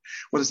camp.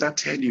 What does that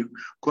tell you?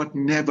 God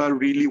never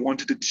really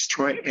wanted to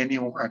destroy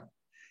anyone.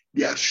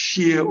 Their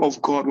fear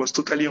of God was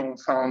totally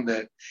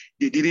unfounded.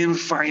 They didn't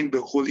find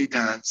the holy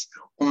dance.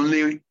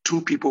 Only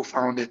two people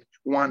found it.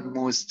 One,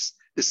 Moses.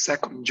 The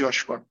second,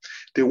 Joshua.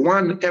 The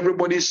one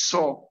everybody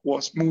saw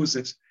was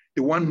Moses.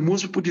 The one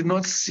most people did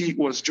not see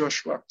was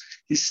Joshua.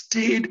 He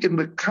stayed in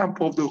the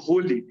camp of the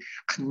holy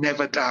and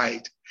never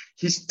died.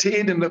 He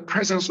stayed in the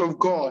presence of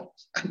God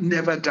and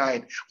never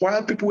died.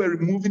 While people were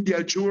removing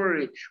their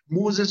jewelry,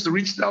 Moses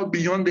reached out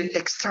beyond the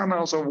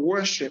externals of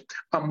worship,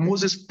 and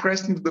Moses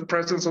pressed into the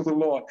presence of the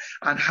Lord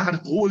and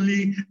had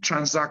holy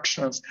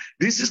transactions.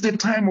 This is the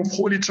time of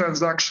holy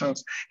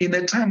transactions. In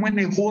a time when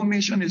the whole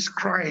nation is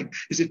crying,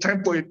 it's a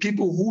time for a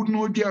people who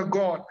know their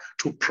God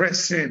to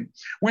press in.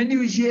 When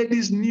you hear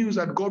this news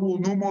that God will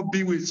no more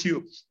be with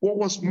you, what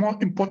was more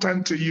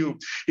important to you?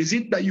 Is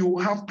it that you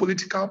will have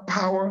political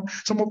power?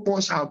 Some of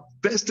us have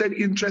vested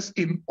interest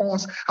in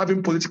us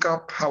having political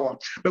power,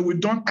 but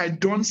I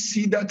don't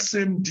see that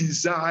same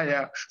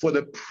desire for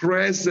the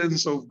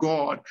presence of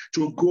God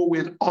to go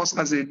with us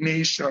as a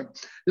nation.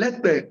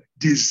 Let the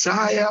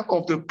desire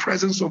of the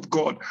presence of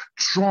God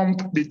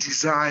trump the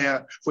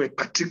desire for a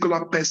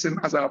particular person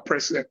as our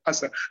president.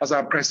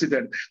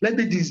 Let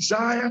the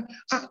desire,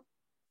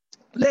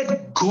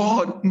 let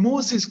God,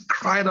 Moses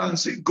cried out and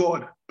said,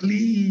 God,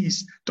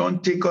 please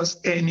don't take us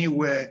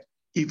anywhere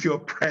if your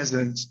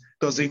presence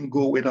doesn't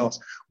go with us.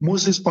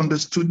 Moses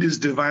understood this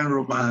divine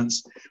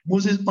romance.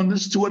 Moses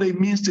understood what it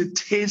means to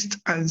taste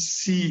and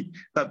see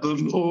that the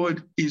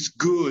Lord is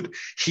good.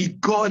 He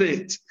got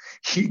it.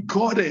 He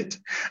got it.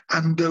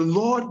 And the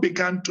Lord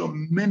began to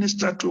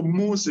minister to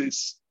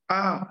Moses.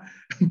 Like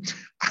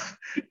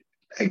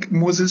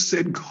Moses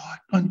said, God,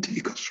 don't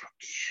take us from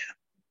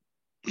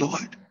here.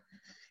 Lord,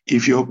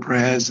 If your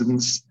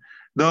presence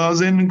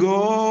doesn't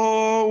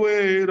go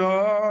with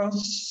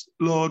us,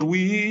 Lord,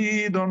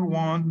 we don't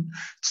want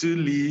to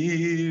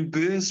leave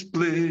this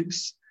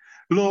place.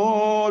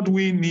 Lord,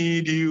 we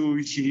need you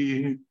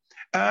here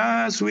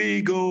as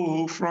we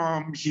go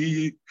from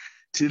here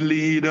to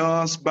lead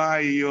us by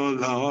your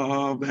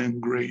love and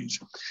grace.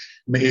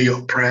 May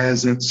your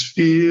presence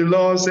fill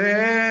us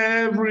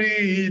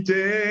every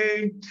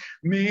day.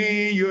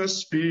 May your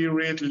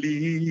spirit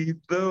lead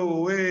the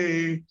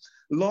way.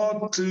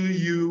 Lord, to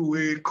you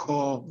we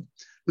call.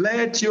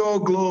 Let your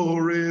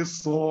glory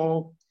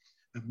fall.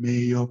 And may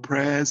your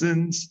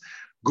presence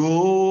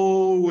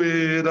go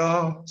with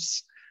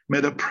us.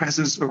 May the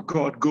presence of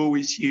God go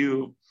with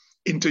you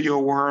into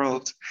your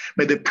world.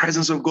 May the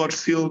presence of God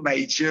fill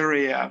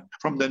Nigeria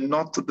from the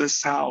north to the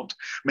south.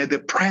 May the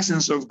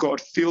presence of God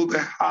fill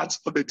the hearts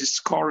of the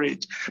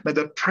discouraged. May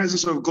the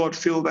presence of God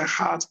fill the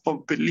hearts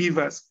of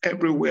believers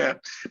everywhere.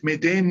 May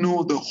they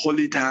know the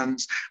holy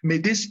dance. May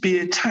this be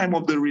a time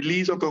of the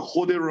release of the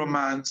holy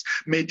romance.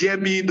 May there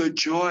be the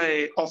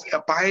joy of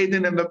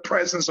abiding in the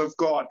presence of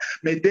God.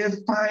 May they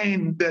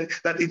find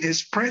that in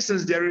his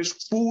presence there is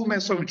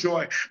fullness of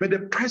joy. May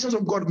the presence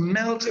of God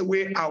melt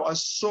away our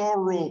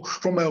sorrow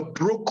from a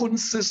broken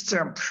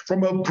system.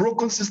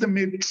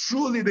 May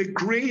truly the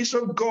grace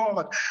of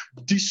God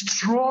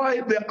destroy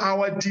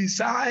our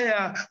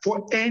desire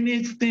for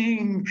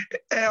anything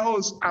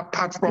else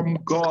apart from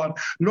God.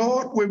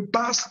 Lord, we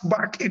bask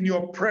back in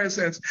your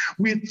presence.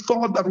 We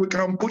thought that we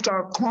can put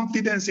our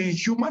confidence in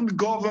human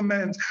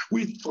government.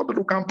 We thought that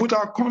we can put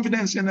our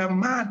confidence in a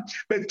man.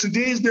 But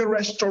today is the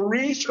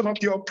restoration of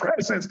your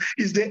presence,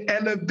 is the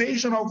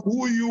elevation of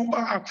who you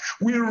are.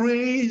 We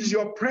raise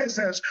your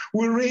presence.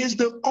 We raise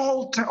the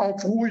altar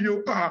of who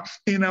you are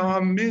in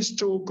our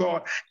midst, oh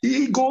God.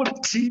 Ego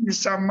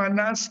tisa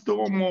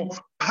manastomo.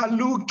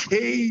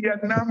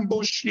 Palukeya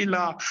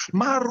namboshila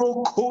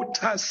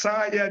marokota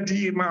saya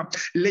dima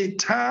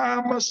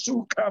letama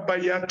suka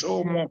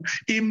bayatomo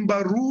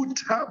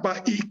imbaruta ba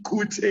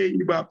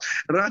ikuteiba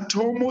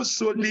ratomo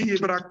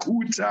solibra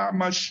kuta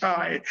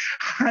mashai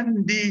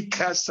handi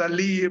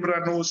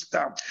kasalibra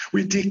nosta.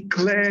 We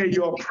declare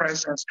your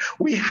presence.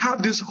 We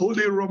have this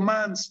holy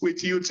romance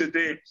with you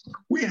today.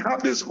 We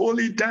have this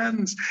holy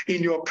dance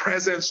in your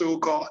presence, oh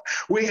God.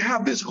 We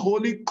have this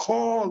holy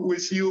call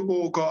with you,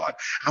 oh God,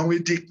 and we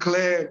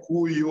declare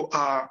who you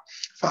are.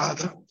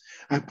 Father,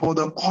 I pour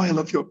the oil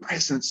of your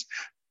presence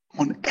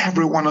on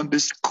everyone on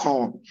this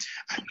call.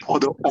 I pour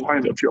the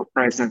oil of your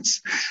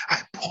presence.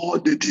 I pour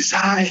the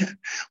desire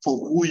for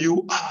who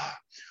you are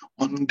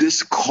on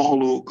this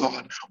call, oh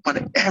God,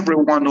 on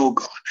everyone, oh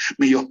God.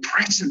 May your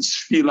presence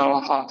fill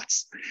our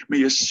hearts. May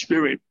your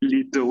spirit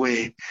lead the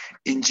way.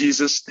 In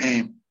Jesus'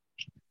 name.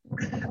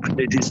 And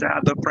they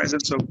desire the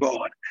presence of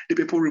God. The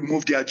people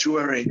remove their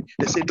jewelry.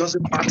 They say it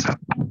doesn't matter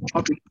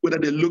whether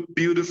they look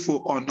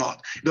beautiful or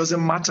not. It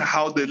doesn't matter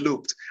how they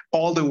looked.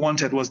 All they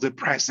wanted was the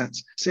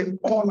presence. Say,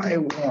 all I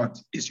want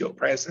is your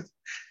presence.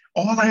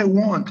 All I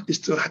want is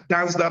to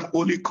dance that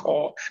holy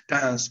call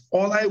dance.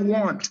 All I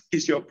want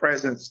is your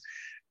presence.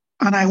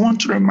 And I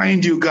want to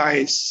remind you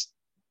guys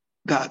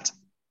that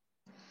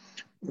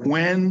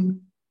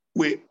when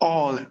we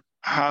all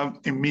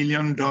have $1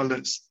 million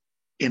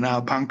in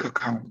our bank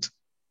account,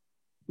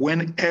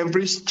 when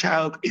every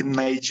child in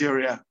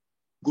Nigeria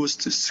goes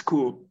to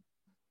school,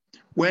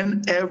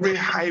 when every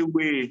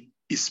highway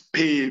is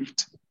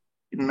paved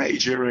in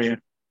Nigeria,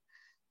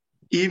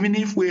 even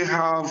if we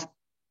have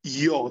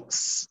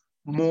yachts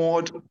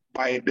moored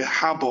by the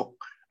harbor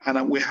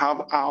and we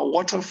have our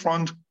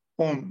waterfront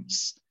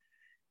homes,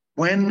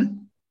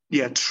 when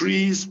there are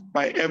trees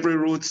by every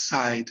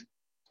roadside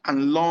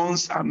and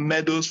lawns and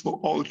meadows for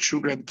all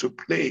children to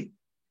play,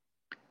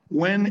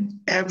 when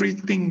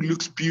everything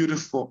looks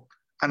beautiful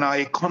and our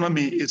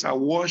economy is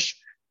awash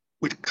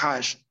with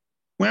cash,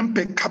 when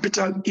per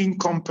capita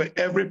income per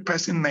every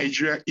person in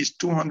Nigeria is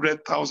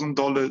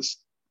 $200,000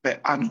 per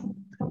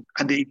annum,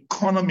 and the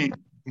economy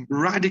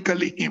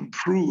radically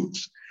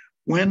improves,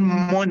 when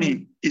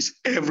money is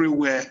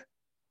everywhere,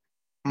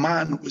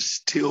 man will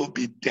still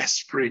be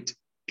desperate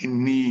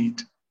in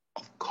need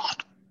of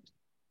God.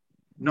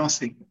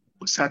 Nothing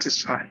will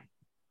satisfy.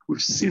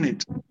 We've seen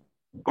it.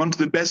 Gone to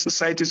the best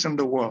societies in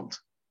the world.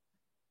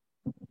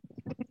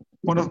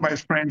 One of my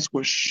friends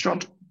was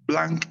shot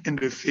blank in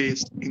the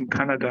face in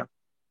Canada,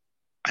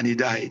 and he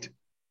died.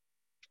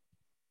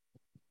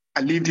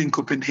 I lived in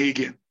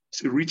Copenhagen.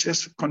 It's the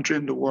richest country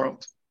in the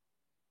world,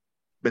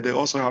 but they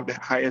also have the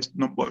highest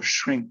number of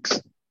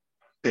shrinks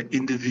per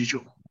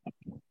individual.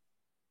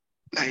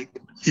 Like,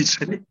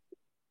 literally,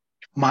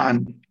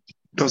 man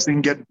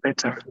doesn't get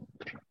better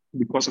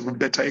because of a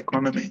better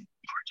economy.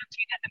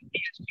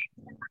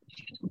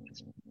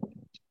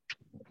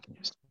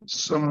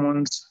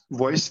 Someone's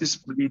voice is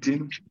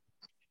bleeding.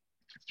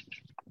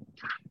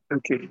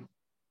 Okay.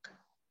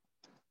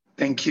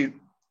 Thank you.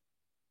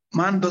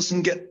 Man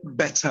doesn't get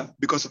better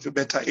because of a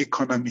better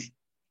economy.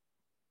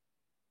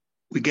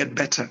 We get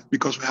better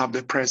because we have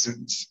the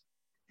presence.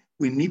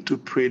 We need to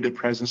pray the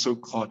presence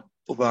of God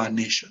over our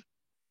nation.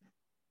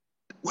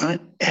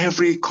 When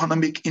every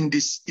economic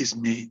index is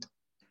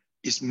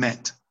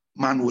met,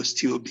 man will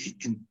still be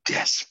in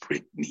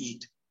desperate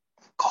need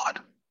of God.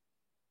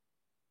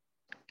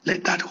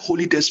 Let that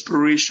holy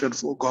desperation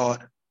for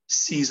God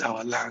seize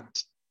our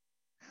land.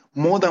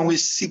 More than we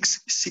seek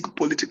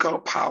political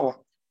power.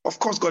 Of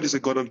course, God is a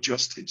God of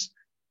justice,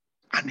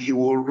 and he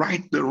will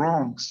right the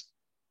wrongs.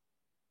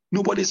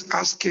 Nobody's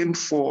asking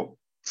for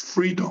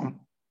freedom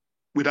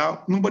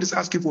nobody's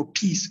asking for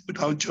peace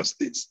without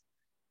justice.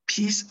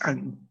 Peace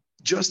and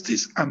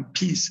justice and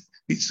peace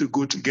needs to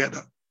go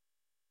together.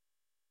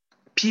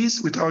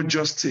 Peace without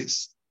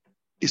justice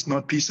is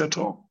not peace at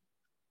all.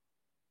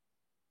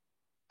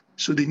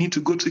 So they need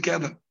to go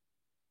together.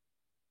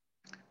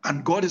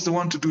 And God is the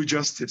one to do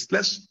justice.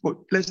 Let's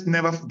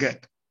never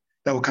forget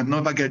that we can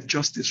never get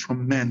justice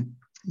from men,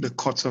 the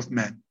courts of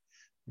men.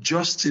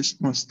 Justice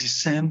must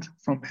descend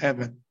from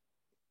heaven.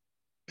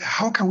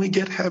 How can we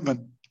get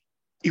heaven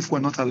if we're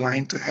not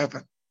aligned to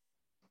heaven?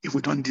 If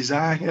we don't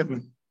desire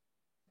heaven?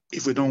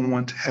 If we don't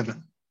want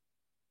heaven?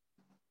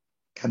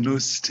 I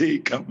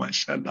speak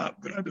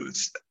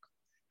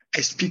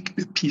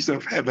the peace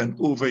of heaven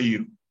over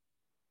you.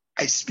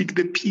 I speak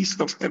the peace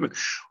of heaven.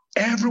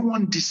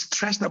 Everyone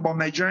distressed about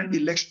Nigerian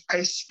election,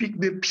 I speak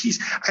the peace.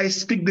 I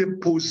speak the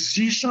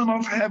position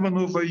of heaven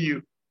over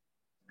you.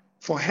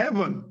 For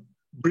heaven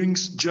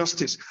brings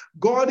justice.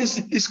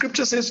 His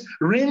scripture says,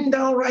 rain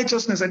down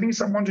righteousness. I think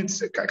Psalm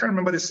 126, I can't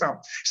remember the Psalm.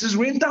 It says,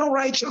 rain down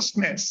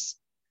righteousness.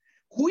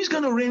 Who is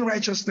going to rain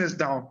righteousness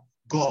down?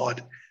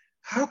 God.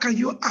 How can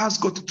you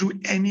ask God to do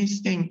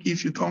anything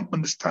if you don't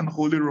understand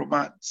holy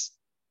romance?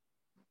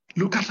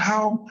 Look at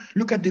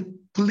the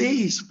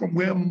place from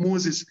where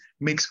Moses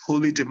makes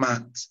holy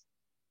demands.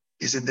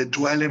 Is in the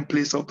dwelling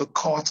place of the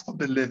court of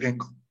the living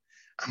God.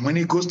 And when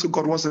he goes to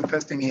God, what's the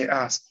first thing he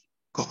asks?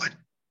 God,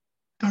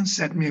 don't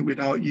send me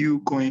without you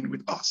going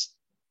with us.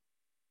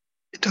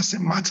 It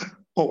doesn't matter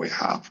what we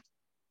have.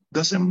 It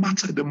doesn't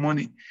matter the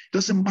money. It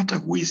doesn't matter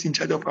who is in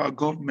charge of our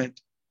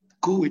government.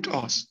 Go with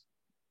us.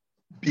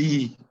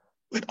 Be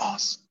with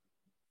us.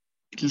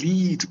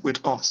 Lead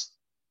with us.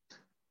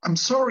 I'm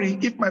sorry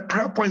if my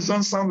prayer points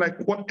don't sound like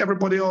what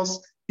everybody else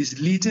is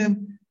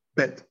leading,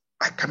 but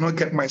I cannot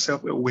get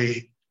myself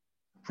away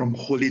from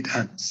holy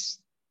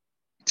dance.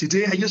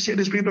 Today, I just hear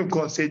the Spirit of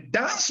God say,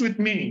 dance with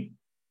me.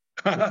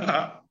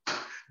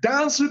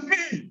 Dance with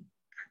me.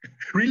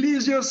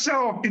 Release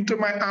yourself into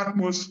my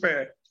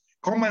atmosphere.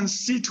 Come and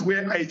sit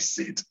where I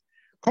sit.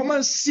 Come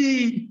and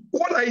see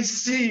what I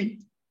see.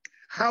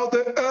 How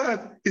the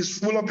earth is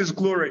full of his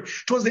glory.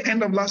 Towards the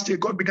end of last year,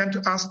 God began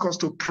to ask us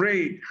to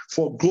pray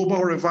for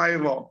global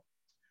revival.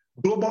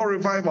 Global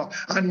revival.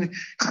 And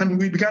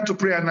we began to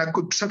pray, and I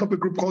could set up a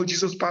group called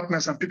Jesus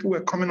Partners, and people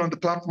were coming on the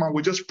platform, and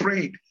we just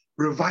prayed,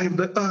 revive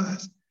the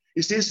earth.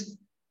 It says,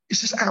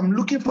 I'm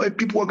looking for a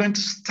people who are going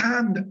to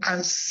stand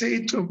and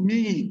say to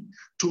me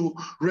to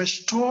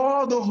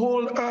restore the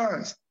whole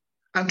earth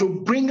and to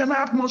bring an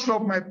atmosphere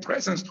of my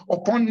presence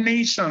upon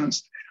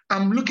nations.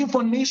 I'm looking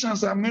for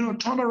nations that I'm going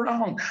to turn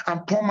around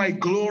and pour my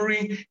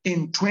glory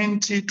in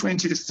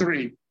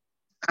 2023.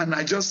 And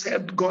I just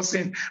heard God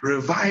saying,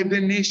 revive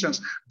the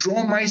nations,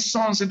 draw my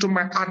sons into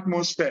my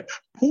atmosphere,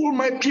 pull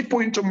my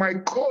people into my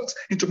courts,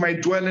 into my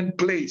dwelling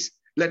place.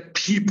 Let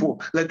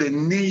the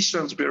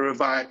nations be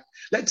revived.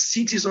 Let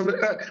cities of the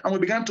earth. And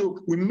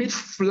we made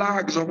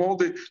flags of all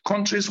the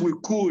countries we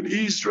could.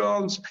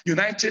 Israel,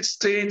 United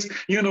States,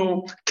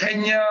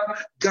 Kenya,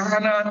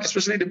 Ghana,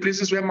 especially the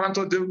places where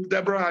Mantle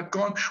Deborah had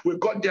gone. We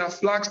got their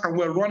flags and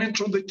we're running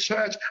through the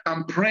church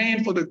and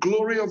praying for the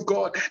glory of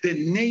God. The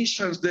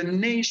nations.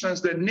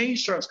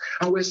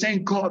 And we're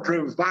saying, God,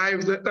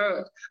 revive the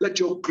earth. Let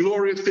your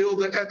glory fill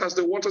the earth as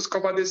the waters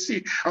cover the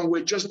sea. And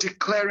we're just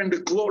declaring the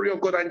glory of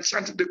God and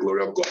chanting the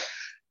glory of God.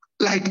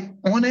 Like,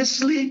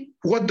 honestly,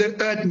 what the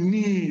earth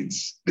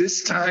needs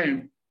this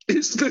time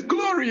is the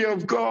glory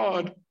of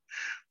God.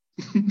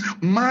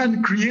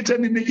 Man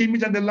created in the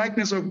image and the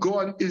likeness of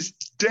God is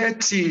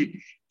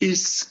dirty,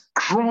 is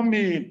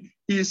crummy,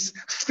 is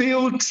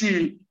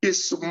filthy,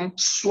 is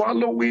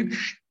swallowing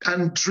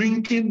and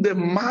drinking the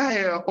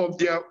mire of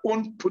their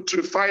own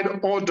putrefied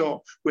odor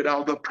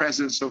without the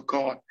presence of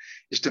God.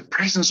 It's the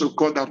presence of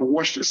God that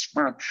washes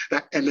man,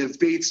 that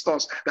elevates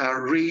us, that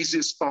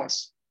raises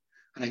us.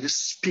 And I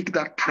just speak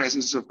that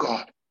presence of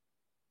God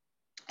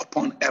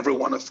upon every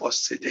one of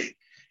us today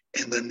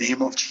in the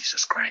name of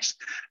Jesus Christ.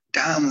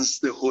 Dance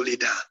the holy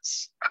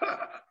dance.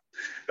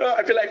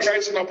 I feel like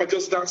rising up and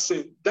just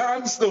dancing.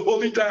 Dance the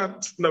holy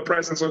dance in the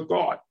presence of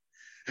God.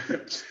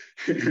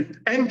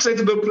 Enter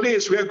into the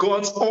place where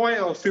God's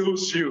oil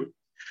fills you.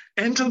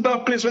 Enter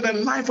that place where the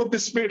life of the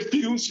Spirit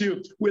fills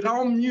you.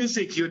 Without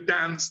music, you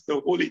dance the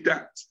holy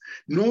dance,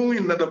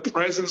 knowing that the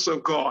presence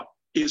of God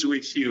is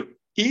with you.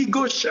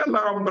 Ego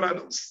shalom,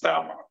 brother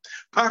Sama.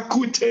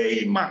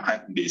 Pakute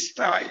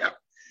mahandistaya.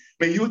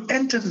 May you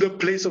enter the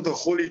place of the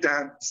holy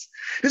dance.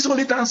 This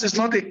holy dance is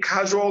not a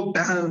casual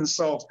dance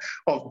of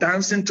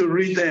dancing to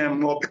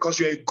rhythm or because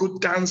you're a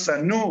good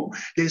dancer. No,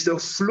 there's a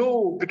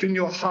flow between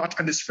your heart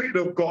and the Spirit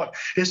of God.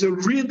 There's a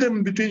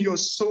rhythm between your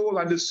soul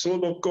and the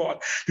soul of God.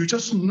 You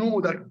just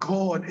know that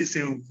God is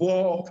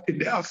involved in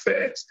the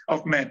affairs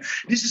of men.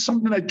 This is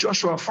something that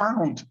Joshua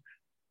found.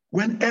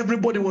 When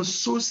everybody was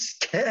so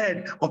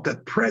scared of the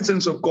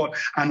presence of God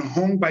and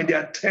hung by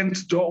their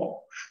tent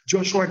door,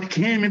 Joshua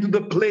came into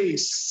the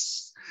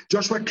place.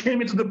 Joshua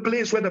came into the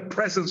place where the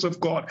presence of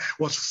God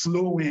was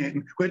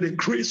flowing, where the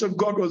grace of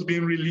God was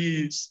being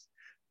released.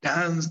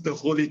 Dance the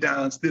holy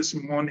dance this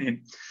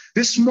morning.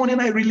 This morning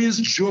I release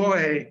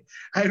joy.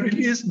 I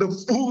release the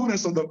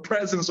fullness of the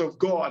presence of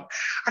God.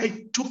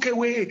 I took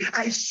away,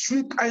 I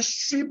sweep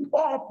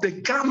up the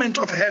garment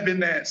of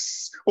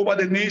heaviness over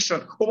the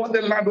nation, over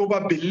the land,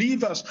 over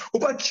believers,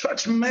 over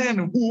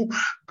churchmen,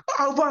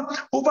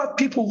 over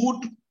people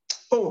who,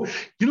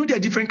 there are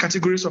different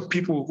categories of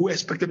people who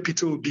expected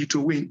Peter Obi to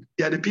win.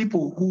 There are the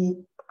people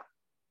who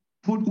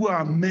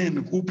are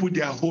men who put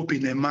their hope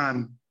in a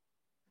man,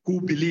 who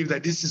believe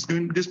that this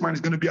man is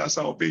going to be our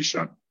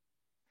salvation.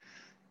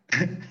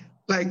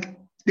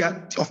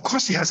 Of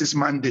course he has his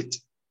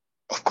mandate.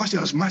 Of course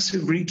there was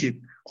massive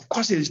rigging. Of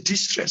course there is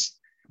distress.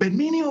 But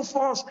many of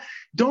us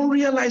don't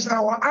realize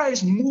our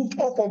eyes moved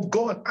off of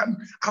God and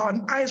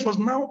our eyes was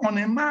now on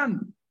a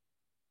man,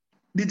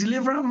 the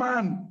deliverer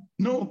man.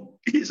 No,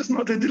 he is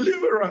not a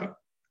deliverer.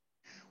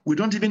 We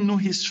don't even know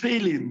his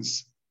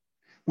failings.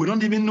 We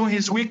don't even know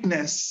his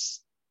weakness.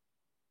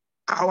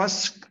 Our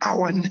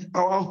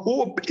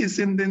hope is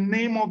in the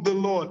name of the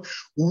Lord.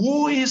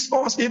 Woe is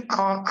us if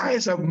our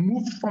eyes have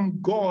moved from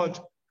God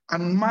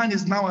and man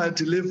is now a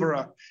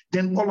deliverer.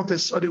 Then all of a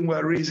sudden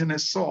we're raising a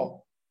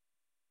Saul.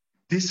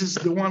 This is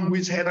the one who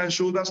is head and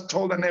shoulders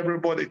taller than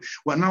everybody.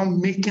 We're now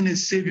making a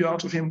savior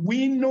out of him.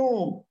 We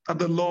know that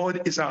the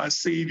Lord is our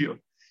savior.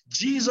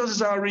 Jesus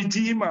is our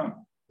redeemer,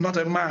 not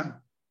a man.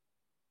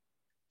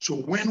 So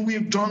when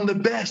we've done the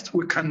best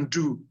we can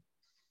do,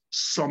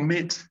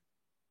 submit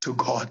to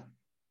God.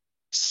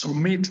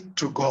 Submit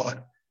to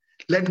God.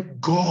 Let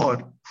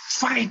God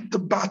fight the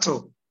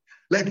battle.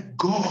 Let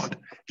God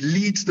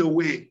lead the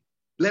way.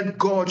 Let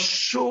God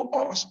show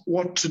us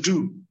what to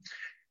do,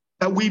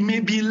 that we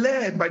may be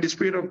led by the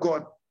Spirit of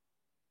God.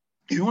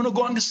 If you want to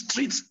go on the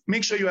streets,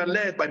 make sure you are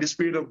led by the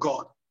Spirit of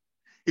God.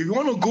 If you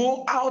want to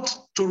go out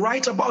to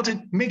write about it,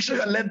 make sure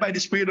you are led by the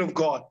Spirit of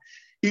God.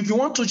 If you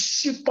want to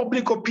shift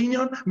public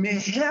opinion, may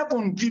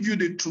heaven give you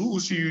the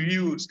tools you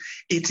use.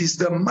 It is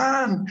the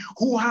man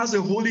who has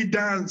a holy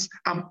dance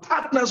and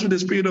partners with the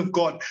Spirit of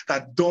God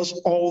that does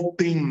all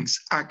things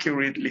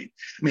accurately.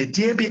 May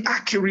there be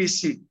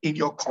accuracy in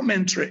your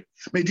commentary.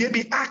 May there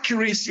be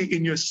accuracy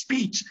in your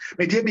speech.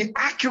 May there be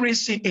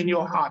accuracy in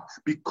your heart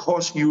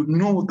because you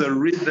know the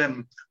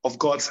rhythm of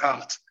God's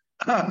heart.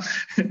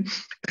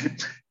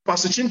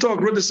 Pastor Chintok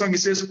wrote the song. He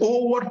says,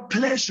 "Oh, what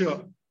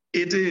pleasure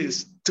it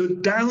is to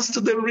dance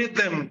to the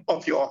rhythm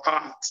of your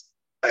heart."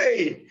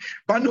 Hey,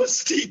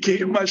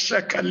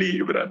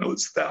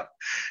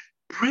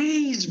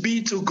 praise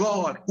be to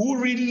God who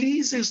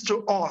releases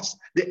to us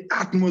the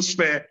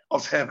atmosphere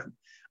of heaven.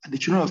 And the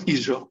children of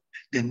Israel,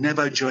 they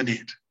never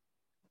journeyed.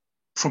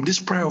 From this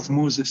prayer of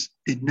Moses,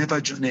 they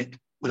never journeyed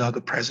without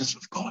the presence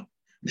of God.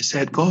 They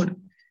said, God,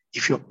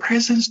 if your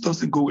presence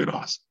doesn't go with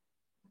us,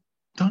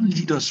 don't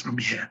lead us from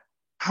here.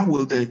 How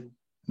will the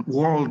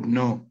world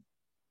know?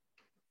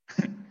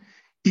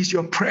 It's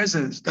your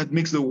presence that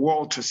makes the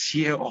world to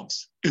fear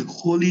us. A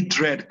holy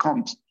dread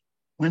comes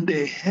when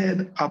they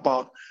heard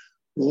about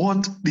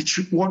what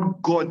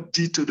God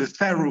did to the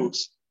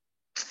pharaohs.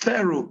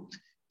 Pharaoh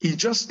is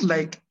just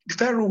like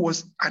Pharaoh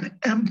was an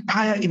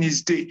empire in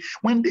his day.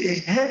 When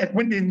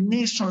the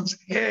nations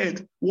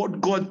heard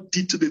what God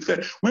did to the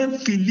Pharaoh, when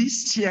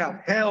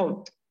Philistia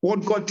heard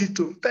what God did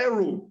to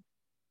Pharaoh,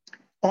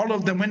 all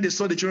of them, when they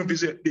saw the children of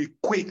Israel, they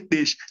quaked,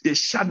 they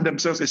shut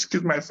themselves,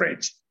 excuse my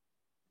French.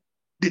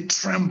 They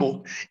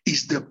tremble.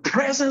 It's the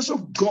presence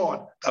of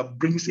God that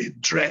brings a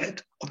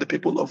dread of the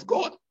people of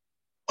God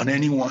on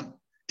anyone.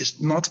 It's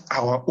not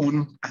our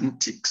own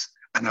antics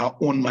and our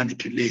own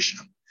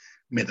manipulation.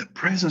 May the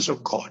presence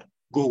of God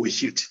go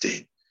with you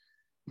today.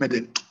 May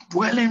the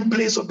dwelling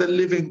place of the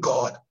living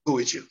God go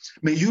with you.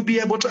 May you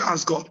be able to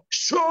ask God,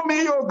 show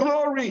me your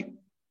glory.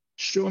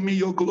 Show me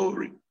your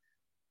glory.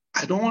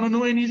 I don't want to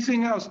know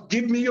anything else.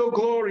 Give me your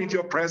glory if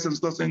your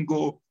presence doesn't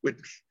go with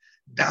me.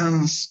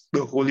 Dance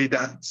the holy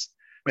dance.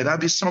 May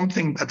that be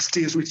something that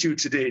stays with you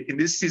today in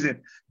this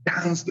season.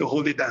 Dance the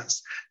holy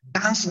dance.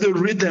 Dance the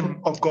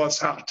rhythm of God's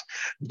heart.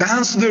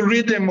 Dance the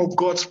rhythm of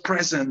God's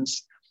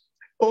presence.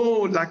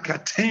 Oh,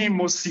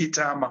 lakatemo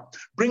sitama.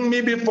 Bring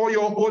me before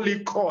your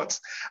holy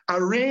courts.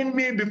 Arraign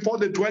me before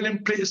the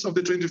dwelling place of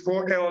the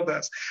 24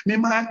 elders. May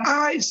my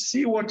eyes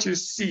see what you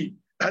see,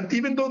 And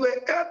even though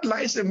the earth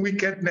lies in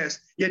wickedness,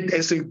 yet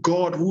there's a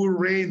God who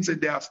reigns in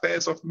the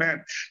affairs of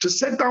men, to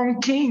set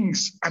down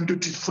kings and to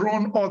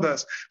dethrone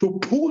others, to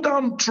pull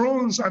down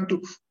thrones and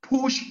to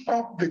push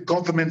up the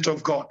government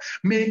of God.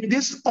 May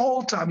this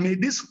altar, may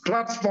this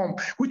platform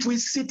which we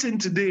sit in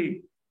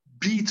today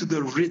be to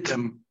the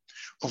rhythm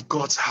of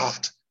God's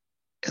heart.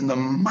 In the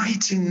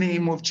mighty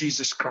name of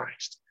Jesus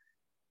Christ.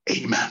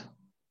 Amen.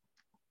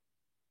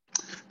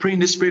 Pray in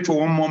the Spirit for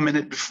one more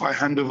minute before I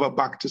hand over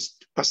back to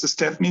Pastor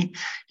Stephanie.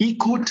 I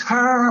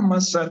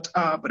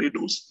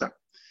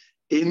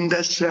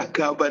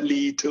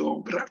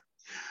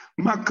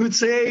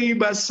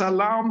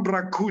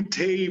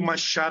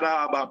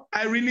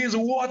release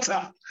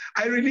water.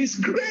 I release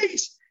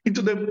grace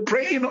into the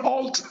praying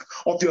altar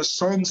of your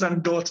sons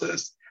and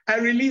daughters. I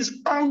release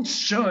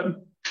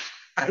unction.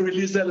 I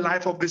release the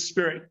life of the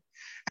Spirit.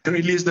 I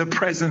release the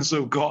presence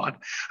of God.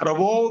 And of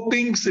all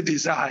things to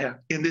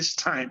desire in this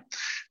time,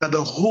 that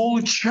the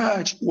whole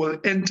church will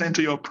enter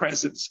into your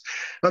presence,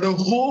 that the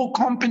whole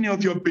company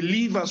of your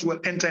believers will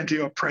enter into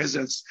your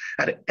presence,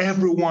 and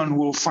everyone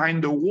will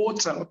find the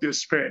water of your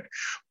Spirit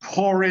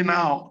pouring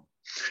out,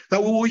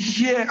 that we will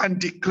hear and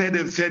declare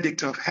the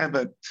verdict of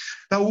heaven,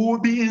 that we will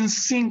be in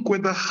sync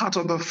with the heart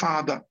of the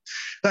Father,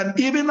 that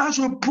even as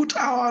we put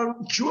our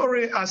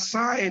jewelry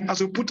aside,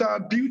 as we put our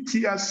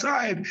beauty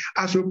aside,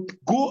 as we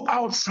go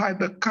outside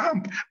the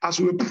camp, as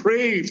we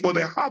pray for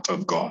the heart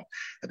of God,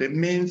 the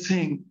main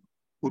thing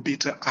will be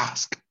to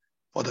ask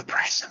for the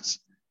presence.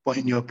 For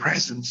in your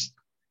presence,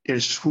 there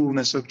is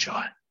fullness of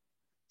joy.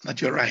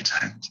 At your right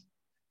hand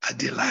are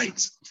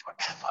delights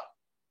forever.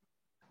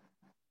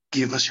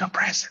 Give us your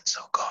presence,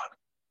 oh God.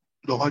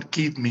 Lord,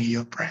 give me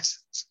your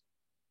presence.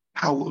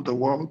 How will the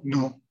world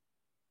know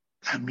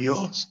I'm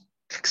yours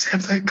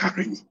except I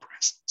carry your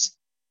presence?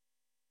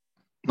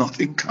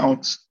 Nothing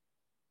counts.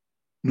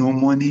 No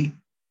money,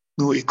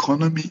 no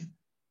economy,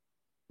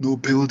 no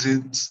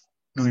buildings,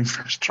 no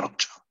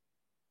infrastructure,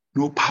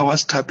 no power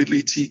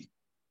stability,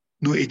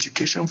 no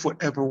education for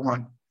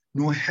everyone,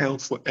 no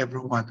health for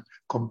everyone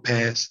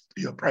compares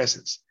to your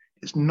presence.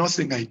 It's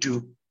nothing I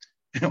do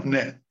on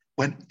earth.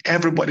 When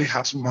everybody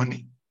has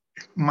money,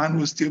 man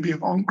will still be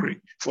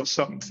hungry for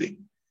something.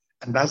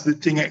 And that's the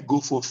thing I go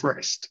for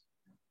first,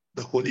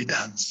 the holy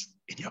dance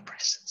in your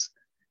presence.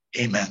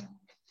 Amen.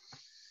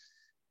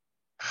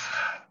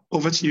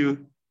 Over to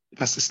you,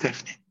 Pastor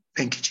Stephanie.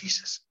 Thank you,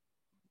 Jesus.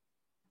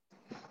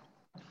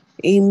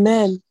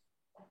 Amen.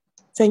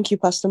 Thank you,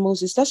 Pastor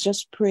Moses. Let's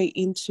just pray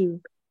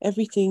into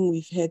everything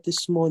we've heard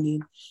this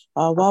morning.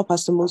 While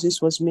Pastor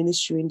Moses was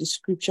ministering, the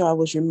scripture I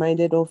was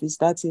reminded of is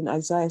that in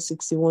Isaiah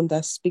 61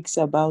 that speaks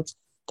about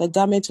the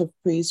garment of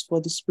praise for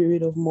the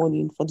spirit of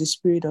mourning, for the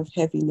spirit of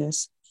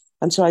heaviness.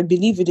 And so I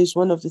believe it is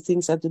one of the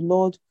things that the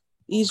Lord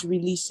is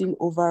releasing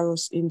over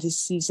us in this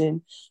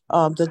season,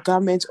 the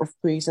garment of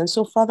praise. And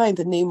so, Father, in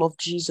the name of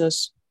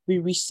Jesus, we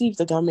receive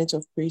the garment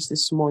of praise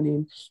this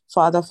morning.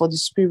 Father, for the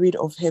spirit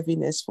of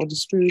heaviness, for the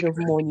spirit of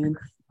mourning,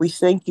 we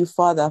thank you,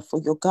 Father,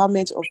 for your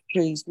garment of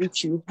praise,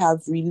 which you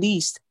have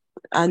released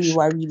and you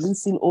are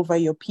releasing over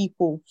your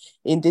people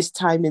in this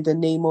time in the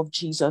name of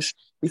Jesus.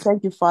 We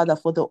thank you, Father,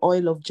 for the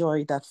oil of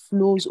joy that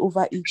flows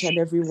over each and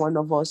every one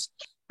of us.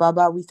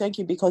 Baba, we thank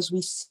you because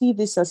we see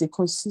this as a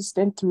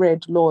consistent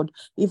thread, Lord,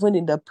 even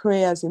in the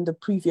prayers in the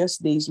previous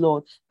days,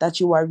 Lord,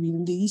 that you are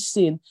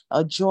releasing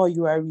a joy,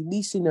 you are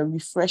releasing a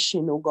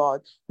refreshing, oh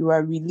God. You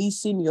are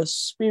releasing your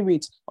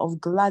spirit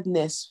of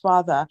gladness,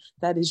 Father,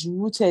 that is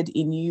rooted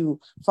in you.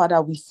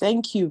 Father, we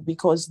thank you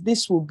because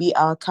this will be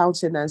our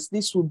countenance.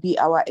 This will be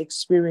our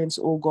experience,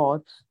 oh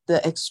God.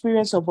 The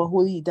experience of a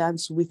holy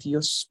dance with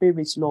your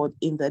spirit, Lord,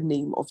 in the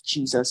name of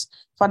Jesus.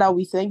 Father,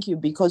 we thank you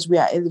because we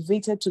are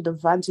elevated to the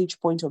vantage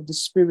point of the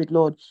Spirit,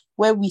 Lord,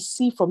 where we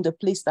see from the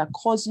place that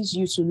causes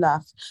you to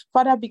laugh.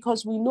 Father,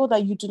 because we know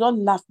that you do not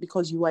laugh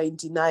because you are in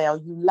denial.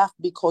 You laugh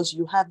because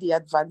you have the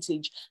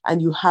advantage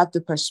and you have the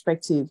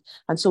perspective.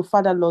 And so,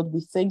 Father, Lord, we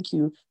thank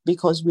you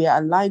because we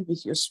are aligned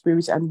with your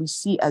Spirit and we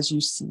see as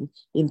you see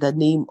in the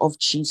name of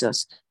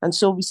Jesus. And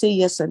so we say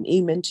yes and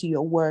amen to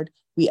your word.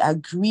 We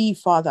agree,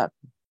 Father,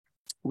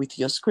 with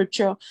your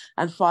scripture.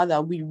 And Father,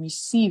 we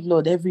receive,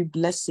 Lord, every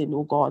blessing,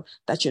 oh God,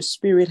 that your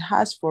Spirit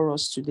has for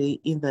us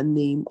today. In the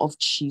name of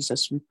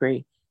Jesus, we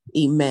pray.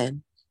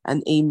 Amen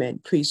and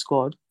amen. Praise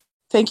God.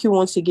 Thank you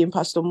once again,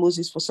 Pastor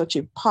Moses, for such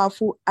a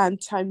powerful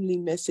and timely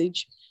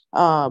message.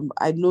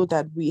 I know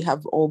that we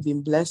have all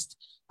been blessed.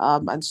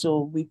 And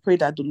so we pray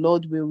that the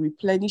Lord will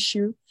replenish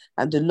you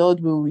and the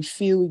Lord will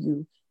refill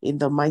you in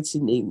the mighty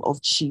name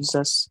of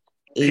Jesus.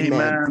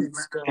 Amen.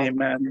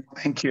 Amen.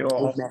 Thank you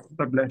all. Amen.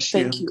 God bless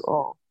you. Thank you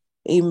all.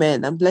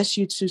 Amen. And bless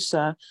you too,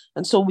 sir.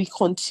 And so we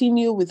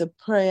continue with the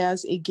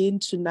prayers again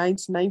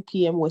tonight, 9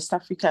 p.m. West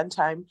African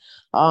time.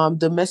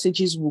 The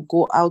messages will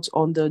go out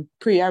on the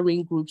prayer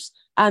ring groups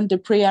and the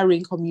prayer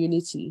ring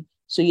community.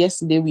 So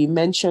yesterday we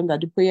mentioned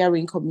that the prayer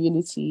ring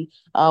community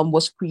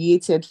was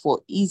created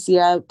for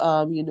easier,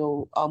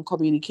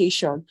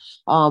 communication.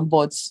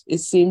 But it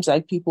seems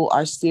like people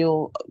are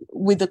still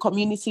with the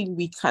community.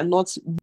 We cannot